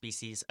a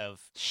species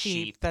of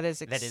sheep sheep that is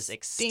that is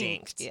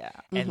extinct. Yeah.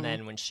 Mhm. And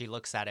then when she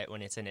looks at it,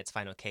 when it's in its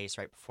final case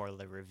right before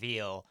the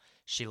reveal,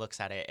 she looks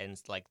at it and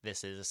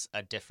this is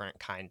a different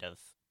kind of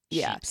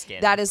Yeah,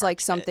 sheepskin. that is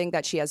parchment. something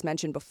that she has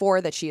mentioned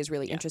before that she is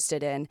really Yeah.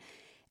 interested in.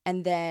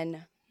 And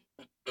then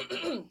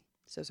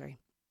so sorry.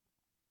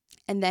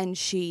 And then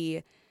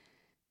she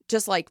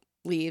just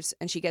leaves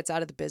and she gets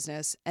out of the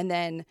business. And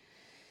then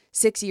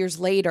 6 years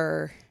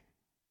later,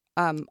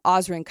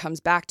 Osrin comes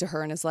back to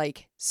her and is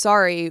like,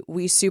 "Sorry,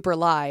 we super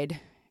lied."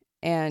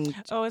 And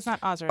Oh, it's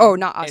not Osrin. oh,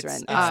 not It's,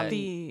 Osrin. It's um,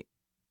 the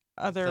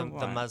other the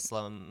one.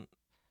 Muslim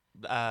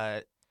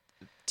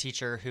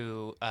teacher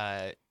who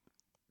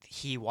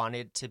he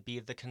wanted to be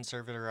the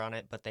conservator on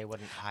it, but they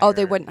wouldn't hire. Oh,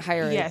 they wouldn't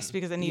hire. Yes,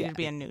 because it needed Yeah. to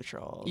be a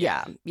neutral.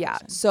 Yeah.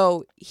 person.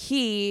 So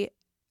he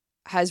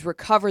has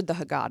recovered the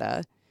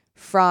Haggadah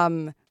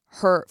from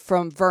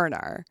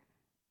Werner.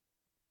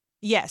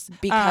 Yes,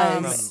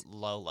 because From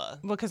Lola.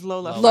 because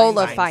Lola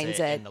Lola finds finds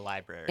it. it in the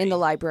library. in the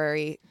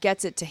library,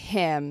 gets it to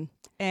him.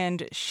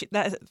 And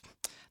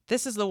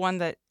this is the one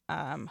that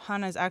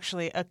Hana is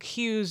actually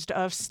accused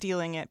of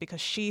stealing it because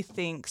she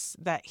thinks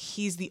that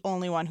he's the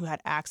only one who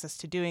had access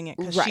to doing it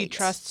because she Right.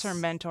 trusts her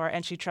mentor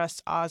and she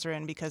trusts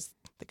Osrin because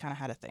they kind of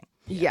had a thing.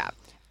 Yeah.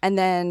 And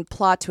then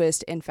plot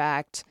twist, in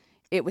fact,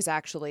 it was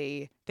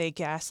actually They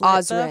gaslit the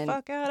Osrin.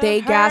 fuck out They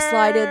of her.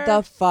 gaslighted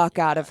the fuck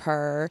out of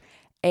her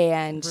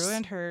and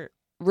ruined her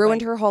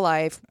her whole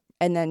life.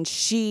 And then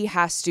she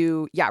has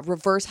to,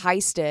 reverse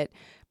heist it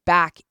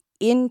back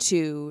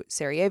into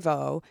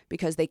Sarajevo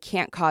because they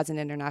can't cause an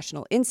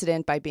international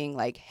incident by being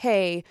like,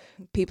 hey,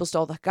 people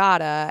stole the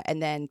Haggadah,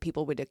 and then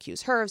people would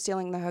accuse her of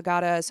stealing the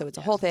Haggadah, so it's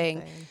a whole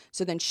thing.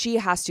 So then she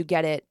has to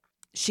get it.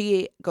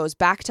 She goes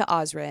back to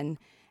Osrin,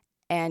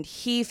 and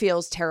he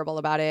feels terrible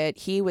about it.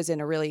 He was in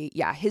a really,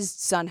 his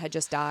son had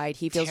just died.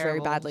 He feels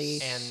very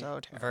badly. And So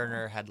terrible.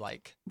 Werner had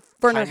Werner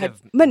kind had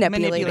of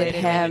manipulated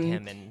him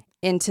him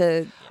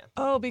into...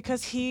 Oh,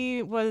 because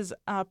he was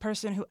a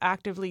person who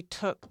actively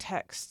took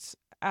texts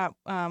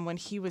when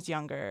he was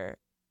younger,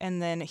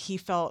 and then he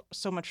felt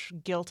so much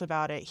guilt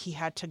about it, he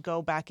had to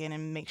go back in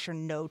and make sure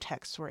no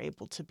texts were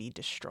able to be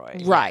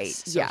destroyed. Right,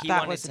 So yeah. he That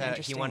wanted was an to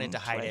interesting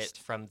hide twist.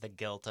 it from the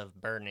guilt of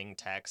burning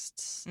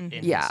texts Mhm.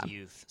 in Yeah. his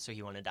youth. So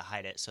he wanted to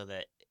hide it so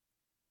that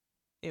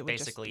It would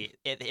basically,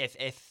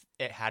 if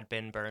it had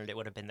been burned, it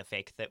would have been the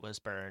fake that was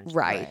burned.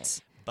 Right.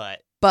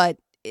 But But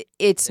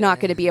it's not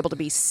going to be able to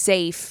be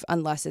safe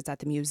unless it's at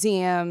the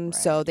museum.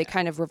 So Right, they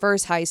kind of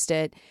reverse heist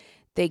it.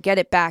 They get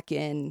it back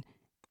in,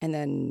 and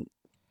then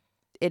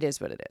it is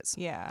what it is.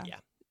 Yeah. Yeah.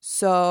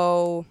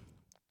 So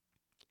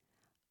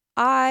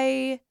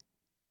I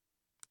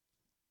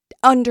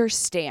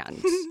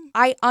understand.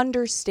 I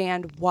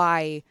understand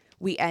why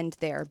we end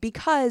there,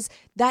 because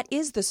that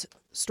is the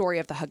story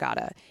of the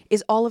Haggadah,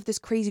 is all of this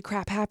crazy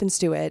crap happens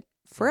to it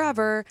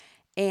forever,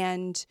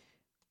 and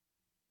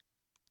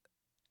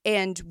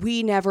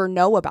we never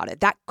know about it.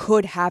 That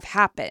could have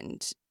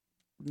happened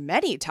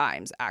many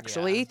times,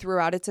 actually, Yeah.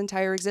 throughout its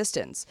entire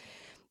existence.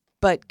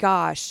 But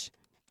gosh,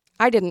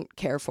 I didn't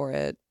care for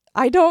it.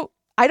 I don't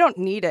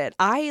need it.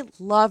 I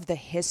love the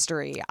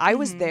history. I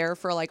was there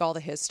for like all the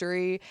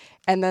history,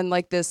 and then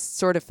like this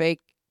sort of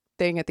fake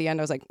thing at the end.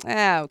 I was like,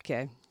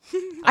 okay.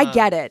 I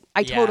get it.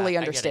 I totally I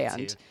get it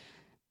understand. too.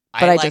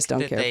 But I like just don't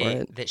that care for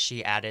it. That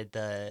she added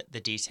the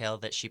detail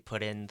that she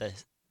put in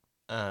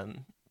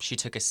she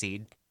took a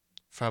seed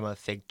from a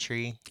fig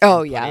tree.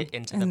 Oh, and put yeah. it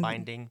into the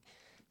binding,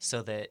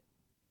 so that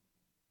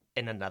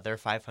in another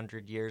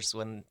 500 years,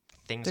 when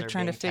things They're are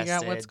trying to being figure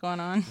out what's tested, going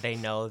on. they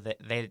know that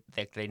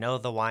they know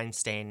the wine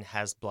stain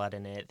has blood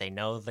in it. They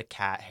know the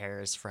cat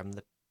hairs from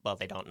the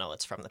they don't know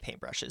it's from the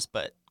paintbrushes,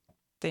 but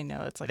They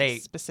know it's like They-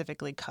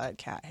 specifically cut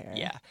cat hair.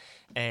 yeah,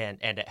 and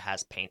it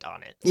has paint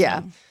on it.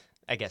 Yeah. So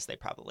I guess they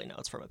probably know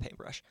it's from a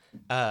paintbrush.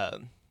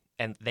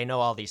 And they know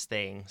all these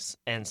things,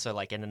 and so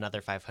like in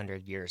another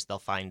 500 years, they'll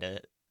find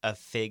a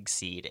fig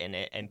seed in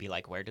it and be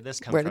like, "Where did this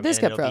come Where from?" did this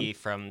and come it'll from? be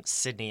from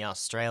Sydney,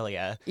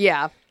 Australia,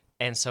 Yeah.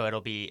 and so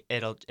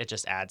it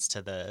just adds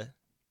to the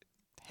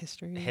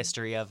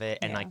history of it,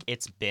 and Yeah. like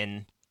it's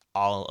been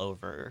all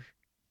over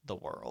the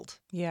world,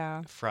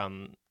 Yeah.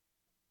 from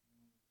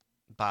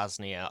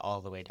Bosnia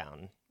all the way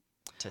down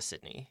to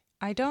Sydney.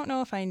 I don't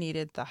know if I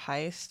needed the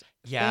heist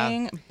Yeah.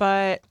 thing,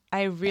 but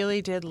I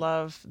really did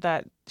love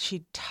that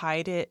she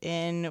tied it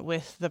in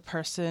with the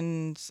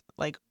person's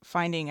like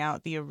finding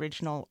out the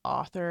original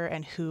author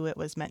and who it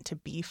was meant to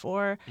be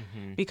for,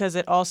 Mhm. because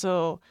it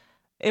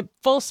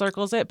full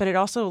circles it, but it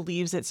also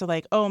leaves it so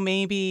like, oh,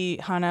 maybe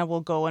Hana will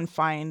go and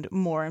find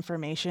more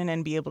information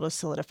and be able to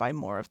solidify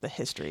more of the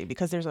history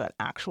because there's an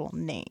actual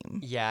name.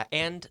 Yeah,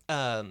 and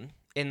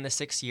in the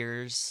 6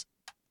 years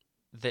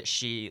that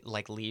she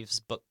like leaves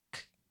book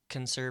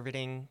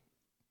conservating,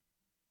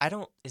 I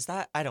don't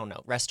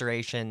know,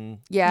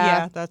 restoration,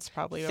 Yeah. That's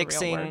probably a real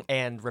fixing word.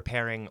 and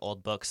repairing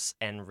old books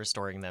and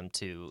restoring them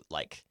to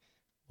like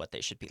what they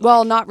should be. Well,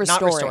 like. not Not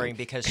restoring, restoring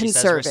because she says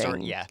restore.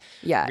 conserving. Yeah,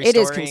 Yeah, it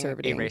is restoring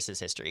conservating. erases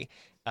history.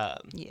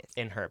 Yes.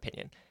 In her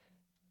opinion,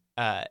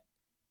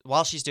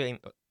 while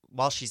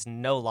she's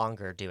no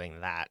longer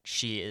doing that,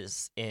 she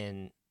is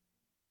in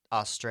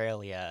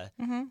Australia,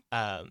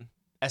 Mm-hmm.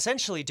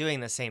 essentially doing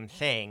the same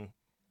thing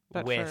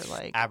But for, with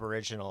like-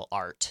 Aboriginal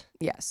art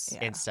Yes.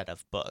 Yeah. instead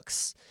of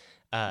books.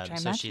 Which I So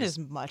imagine she's is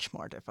much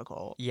more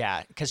difficult.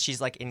 yeah, because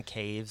she's like in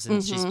caves,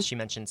 and Mhm. she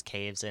mentions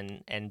caves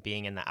and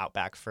being in the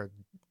outback for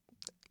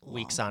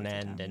weeks Long on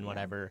periods of end time, and yeah.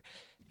 whatever,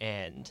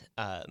 and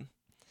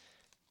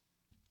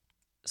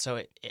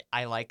so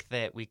I like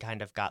that we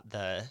kind of got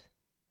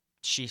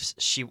she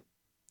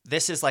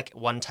this is like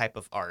one type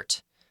of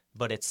art,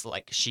 but it's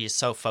like she's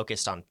so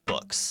focused on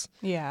books.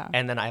 Yeah.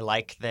 And then I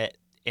like that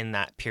in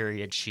that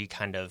period, she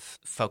kind of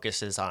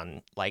focuses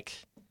on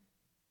like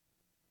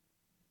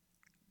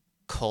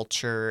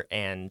culture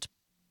and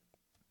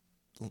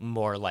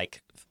more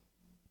like,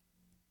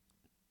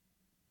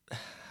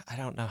 I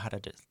don't know how to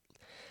do,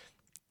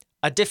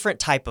 a different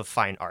type of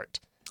fine art.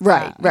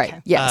 Right, right.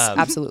 Okay. Yes, Um,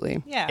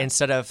 absolutely. Yeah.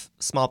 Instead of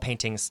small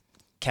paintings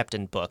kept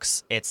in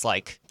books, it's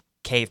like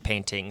cave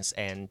paintings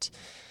and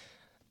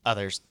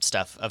other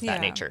stuff of that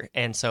Yeah. nature.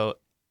 And so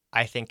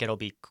I think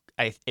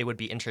it would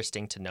be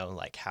interesting to know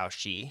like how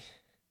she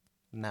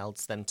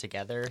melds them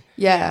together.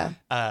 Yeah.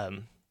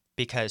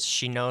 Because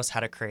she knows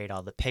how to create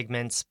all the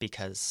pigments,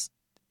 because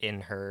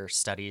in her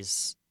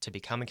studies to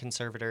become a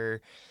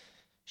conservator,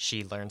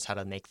 she learns how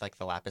to make like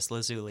the lapis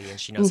lazuli, and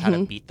she knows how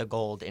to beat the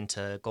gold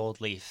into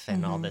gold leaf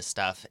and all this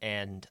stuff.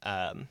 And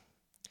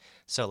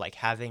so like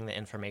having the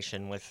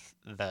information with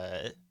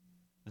the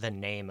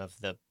name of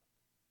the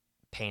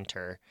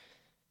painter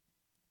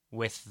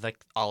with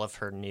all of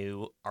her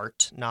new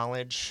art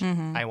knowledge,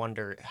 I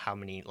wonder how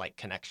many like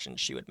connections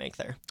she would make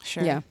there.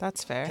 Sure. Yeah.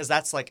 That's fair. Because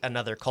that's like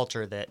another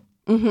culture that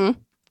Mm-hmm.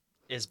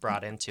 is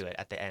brought into it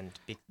at the end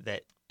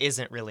that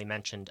isn't really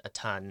mentioned a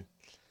ton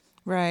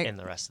Right. in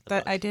the rest of the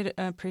That book. I did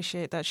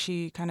appreciate that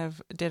she kind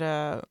of did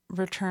a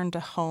return to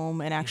home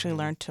and actually Mm-hmm.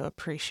 learned to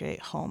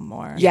appreciate home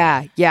more.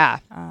 Yeah, yeah.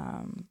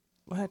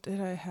 What did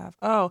I have?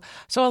 Oh,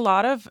 so a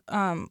lot of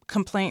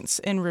complaints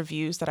in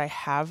reviews that I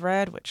have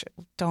read, which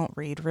don't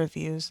read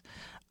reviews,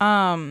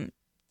 are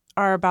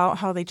about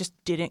how they just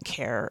didn't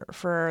care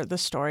for the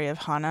story of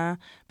Hana,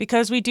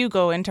 because we do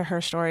go into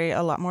her story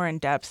a lot more in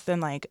depth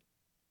than like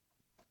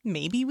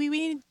maybe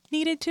we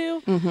needed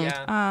to.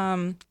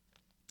 Yeah.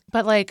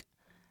 But like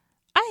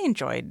I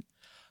enjoyed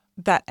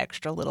that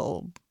extra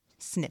little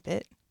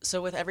snippet.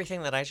 So with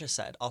everything that I just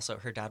said, also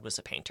her dad was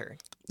a painter.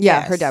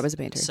 Yeah, her Yes. dad was a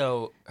painter.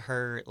 So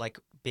her like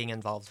being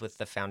involved with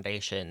the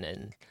foundation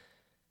and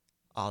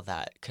all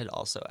that could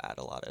also add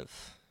a lot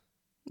of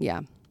Yeah.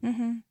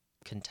 Mm-hmm.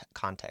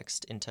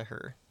 context into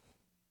her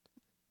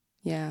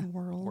Yeah.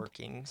 World.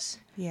 workings.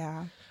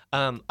 Yeah.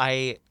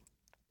 I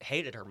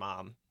hated her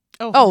mom.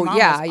 Oh, Oh, her mom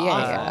yeah, was yeah,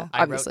 awful. yeah.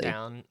 I obviously. wrote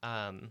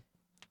down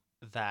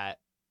that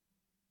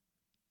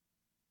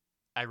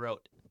I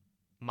wrote,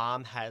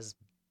 "Mom has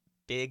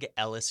big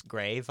Ellis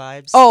Gray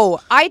vibes." Oh,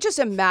 I just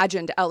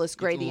imagined Ellis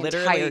Gray the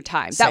Literally entire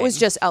time. That was same.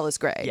 just Ellis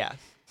Gray. Yeah,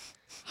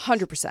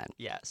 100%.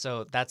 yeah.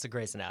 So that's a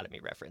Grey's Anatomy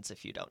reference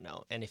if you don't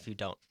know. And if you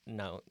don't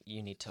know,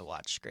 you need to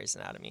watch Grey's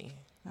Anatomy.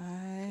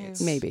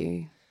 I've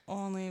Maybe.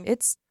 only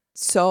It's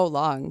so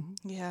long.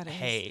 yeah. It is.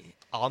 Hey,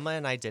 Alma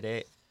and I did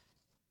it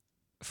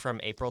from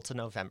April to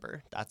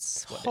November.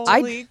 That's what it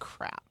Holy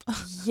crap!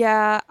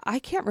 Yeah, I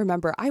can't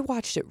remember. I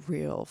watched it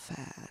real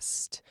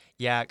fast.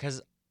 Yeah,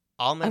 because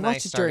Alma I and I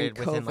watched it during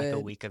started within like a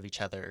COVID. week of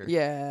each other.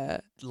 Yeah.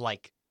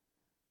 Like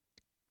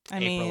I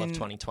April mean, of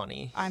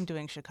 2020. I'm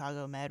doing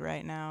Chicago Med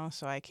right now,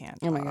 so I can't.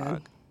 Oh my God.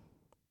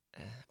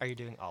 talk. Are you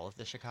doing all of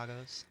the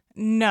Chicagos?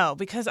 No,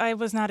 because I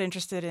was not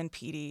interested in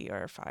PD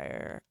or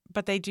Fire,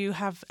 but they do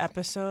have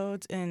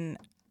episodes in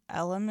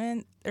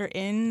Element or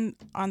in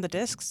on the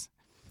discs.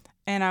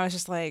 And I was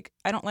just like,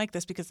 I don't like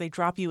this because they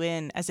drop you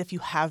in as if you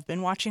have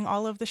been watching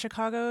all of the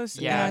Chicagos.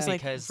 and Yeah, I was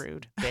because like,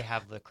 rude. they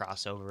have the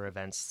crossover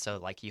events, so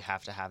like you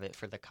have to have it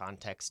for the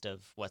context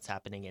of what's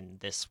happening in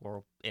this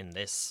world in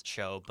this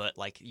show, but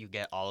like you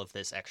get all of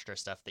this extra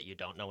stuff that you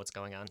don't know what's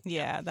going on.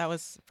 Yeah, that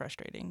was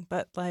frustrating.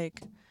 But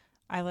like,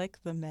 I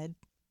like the med.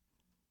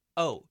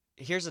 Oh,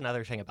 here's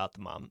another thing about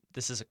the mom.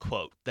 This is a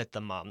quote that the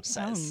mom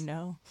says. Oh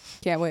no.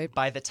 Can't wait.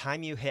 By the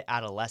time you hit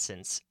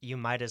adolescence, you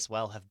might as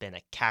well have been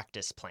a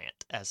cactus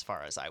plant, as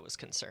far as I was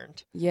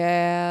concerned.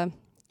 Yeah.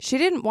 She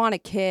didn't want a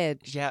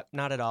kid. Yeah,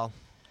 not at all.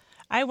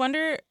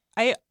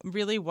 I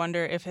really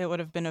wonder if it would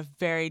have been a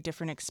very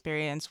different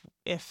experience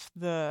if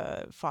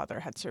the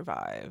father had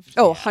survived.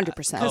 Oh, Yeah. 100%.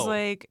 Because Oh.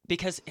 like,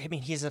 Because, I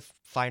mean, he's a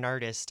fine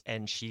artist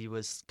and she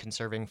was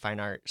conserving fine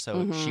art,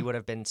 so she would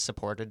have been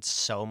supported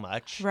so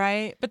much.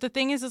 right? But the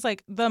thing is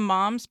like the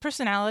mom's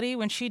personality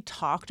when she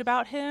talked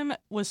about him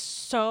was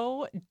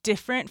so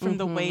different from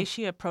the way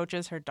she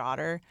approaches her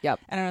daughter. Yep.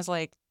 And I was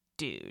like,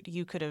 dude,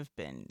 you could have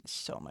been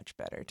so much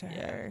better to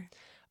Yeah. her.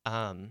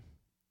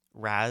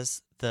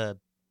 Raz, the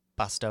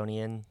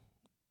Bostonian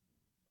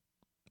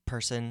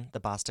person, the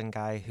Boston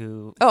guy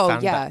who Oh,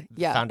 found,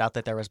 yeah. found out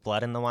that there was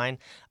blood in the wine,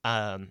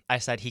 I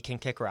said he can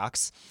kick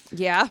rocks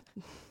Yeah.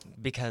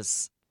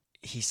 because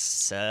he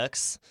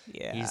sucks.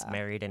 Yeah. He's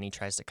married and he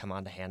tries to come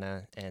on to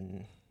Hannah,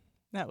 and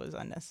That was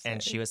unnecessary.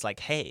 she was like,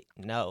 "Hey,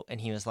 no,"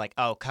 and he was like,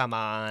 "Oh, come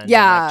on." And,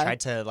 Yeah. like, tried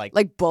to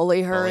Like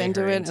bully her bully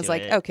into her it. It's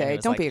like, and okay, it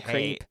was don't like, be a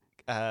 "Hey,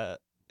 creep.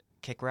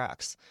 kick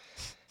rocks.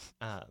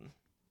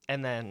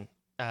 And then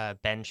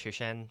Ben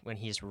Shushan, when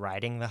he's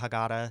writing the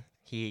Haggadah,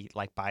 he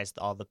like buys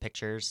all the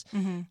pictures,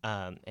 Mhm.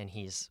 and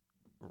he's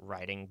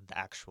writing the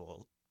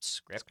actual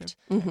script.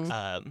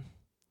 Mhm.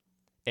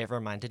 It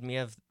reminded me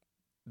of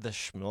the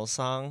Shmuel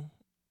song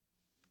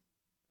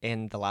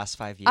in the last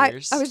 5 I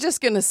years. was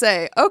just going to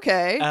say,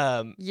 okay.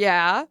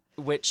 Yeah.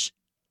 Which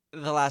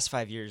the last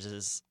 5 years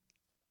is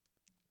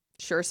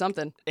Sure,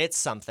 something. it's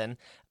something.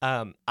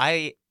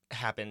 I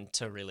happen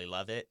to really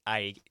love it.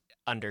 I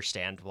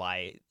understand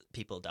why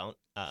people don't.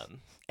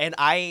 And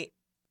I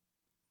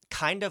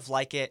kind of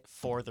like it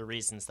for the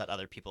reasons that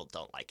other people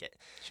don't like it.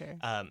 Sure.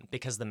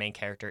 Because the main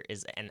character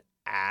is an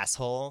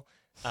asshole.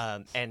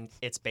 And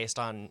it's based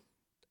on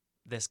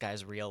this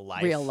guy's real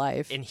life. Real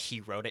life. And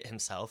he wrote it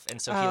himself.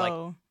 And so he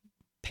like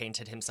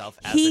painted himself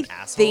as he an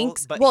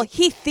asshole.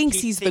 he thinks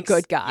he's the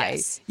good guy.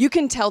 Yes. You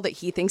can tell that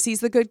he thinks he's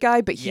the good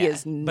guy, but he Yeah,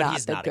 is but not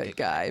he's the not a good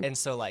guy. And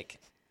so like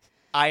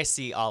I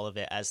see all of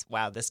it as,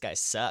 wow, this guy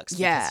sucks.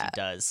 Yeah,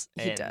 because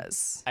he does. He And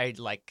does. I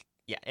like,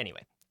 yeah,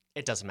 anyway,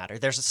 it doesn't matter.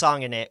 There's a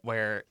song in it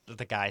where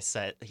the guy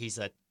said he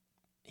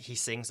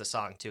sings a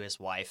song to his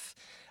wife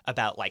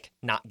about like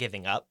not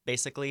giving up,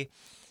 basically.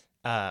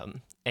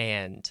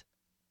 And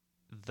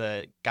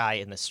the guy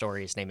in the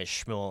story, his name is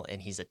Shmuel,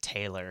 and he's a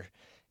tailor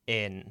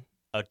in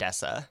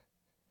Odessa.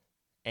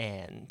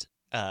 And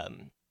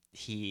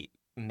he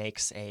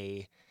makes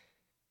the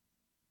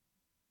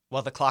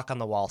clock on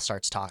the wall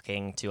starts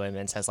talking to him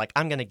and says, like,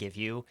 I'm going to give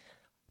you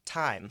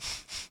time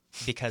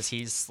because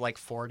he's like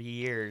 40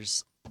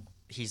 years.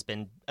 He's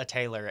been a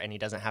tailor and he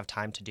doesn't have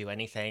time to do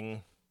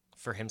anything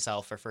for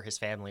himself or for his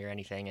family or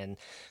anything. And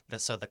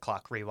so the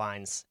clock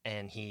rewinds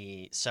and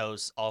he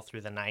sews all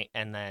through the night.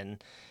 And then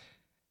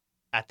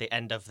at the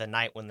end of the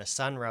night when the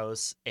sun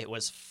rose, it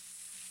was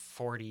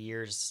 40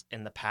 years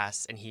in the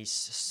past and he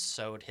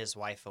sewed his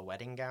wife a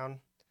wedding gown.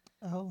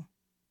 Oh.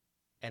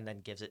 And then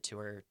gives it to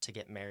her to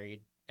get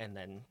married. And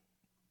then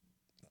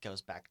goes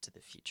back to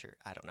the future.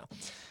 I don't know.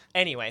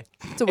 Anyway,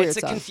 It's a weird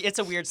song. It's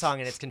a weird song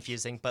and it's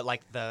confusing. But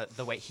like the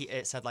way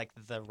it said like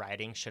the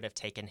writing should have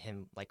taken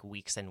him like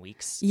weeks and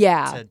weeks.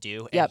 To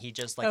do, and he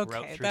just like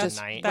wrote through the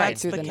night.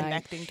 That's through the the night.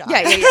 connecting dot.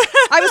 Yeah.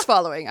 I was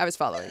following.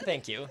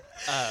 Thank you.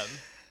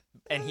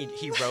 And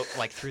he wrote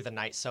like through the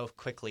night so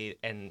quickly,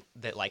 and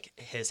that like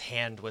his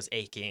hand was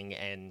aching,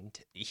 and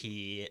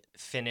he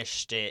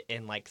finished it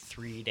in like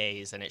 3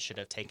 days, and it should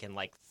have taken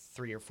like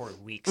 3 or 4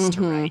 weeks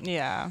to write.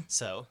 Yeah.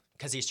 So,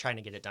 because he's trying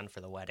to get it done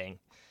for the wedding.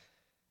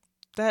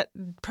 That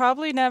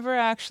probably never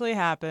actually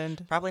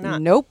happened. Probably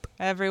not. Nope.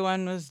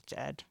 Everyone was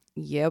dead.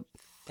 Yep.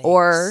 Thanks,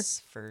 Or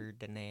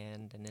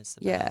Ferdinand and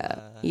Isabella.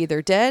 yeah,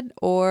 either dead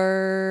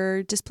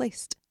or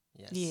displaced.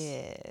 Yes.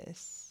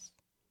 Yes.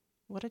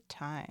 What a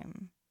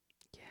time.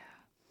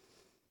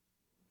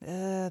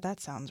 Yeah. That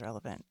sounds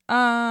relevant.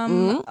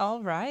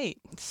 All right.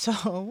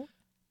 So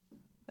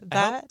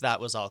I hope that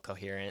was all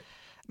coherent.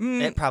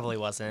 It probably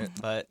wasn't,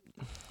 but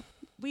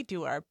we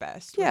do our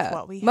best Yeah, with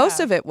what we have. most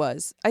of it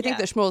was. I think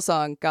Yeah. the Shmuel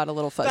song got a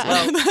little fuzzy.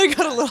 I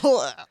got a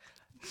little.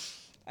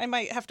 I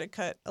might have to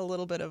cut a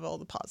little bit of all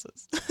the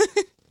pauses,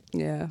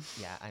 Yeah.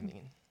 yeah, I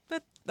mean,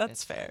 but that's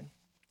it's fair.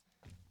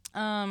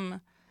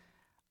 fine.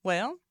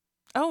 Well,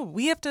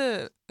 we have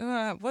to.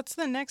 What's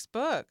the next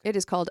book? It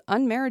is called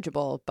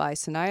Unmarriageable by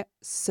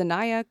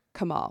Sanaya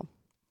Kamal.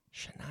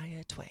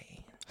 Shania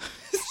Twain.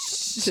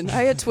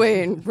 Shania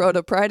Twain wrote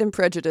a Pride and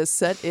Prejudice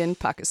set in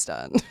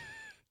Pakistan.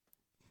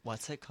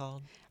 What's it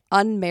called?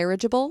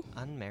 Unmarriageable.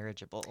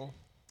 Unmarriageable.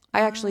 I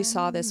actually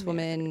saw this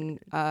woman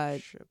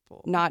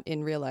not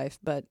in real life,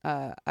 but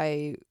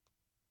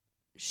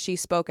she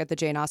spoke at the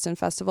Jane Austen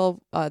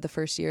Festival the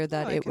first year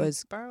that it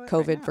was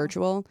COVID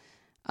virtual,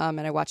 and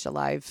I watched a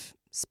live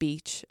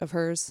speech of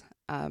hers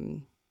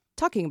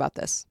talking about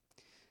this.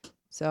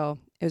 So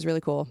it was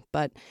really cool.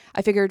 But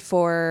I figured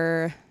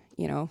for,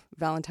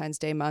 Valentine's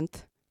Day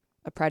month,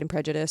 a Pride and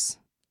Prejudice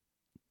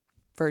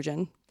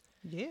version.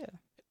 Yeah.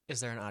 Is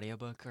there an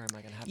audiobook, or am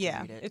I going to have to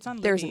Yeah, read it? it's on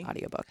There's Libby. an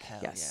audiobook. Hell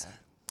Yes.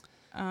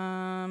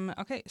 yeah.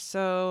 Okay,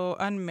 so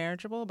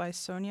Unmarriageable by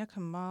Sonia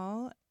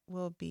Kamal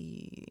will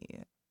be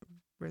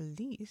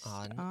released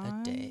On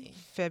a day.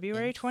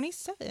 February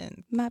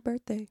 27th. My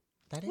birthday.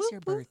 That is Whoop,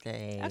 your whoop.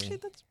 birthday. Actually,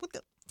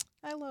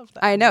 I love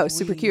that. I know.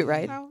 Super cute,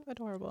 right? How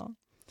adorable.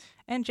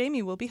 And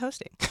Jamie will be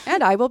hosting.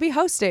 And I will be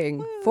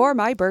hosting for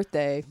my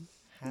birthday.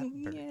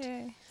 Happy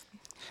birthday. Yay.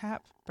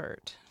 Hap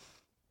Bert.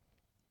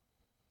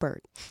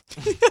 Bert.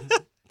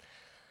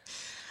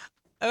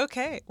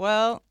 Okay,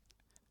 well,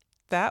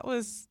 that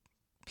was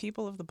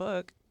People of the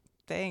Book.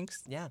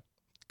 Thanks. Yeah.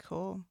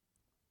 Cool.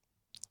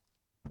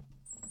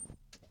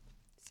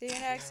 See you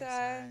next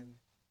time.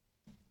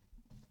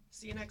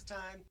 See you next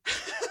time.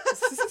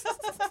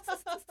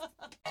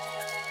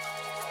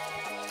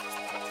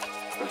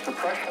 The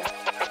suppression,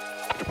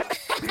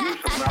 the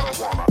use of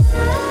marijuana.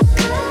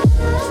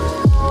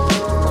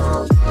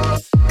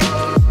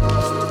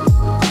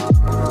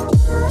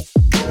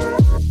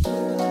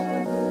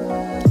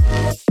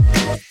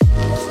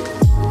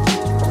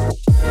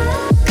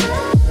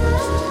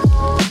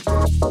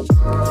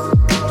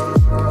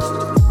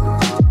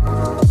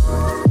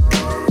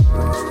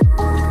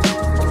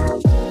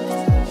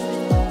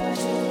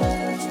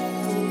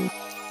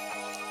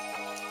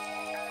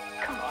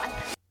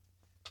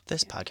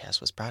 This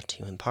podcast was brought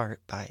to you in part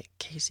by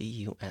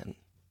KCUN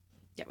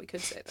Yeah, we could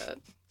say that.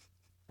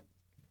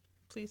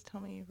 Please tell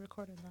me you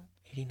recorded that.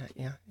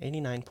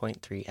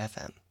 89.3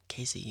 FM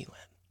KCUN.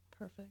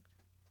 Perfect.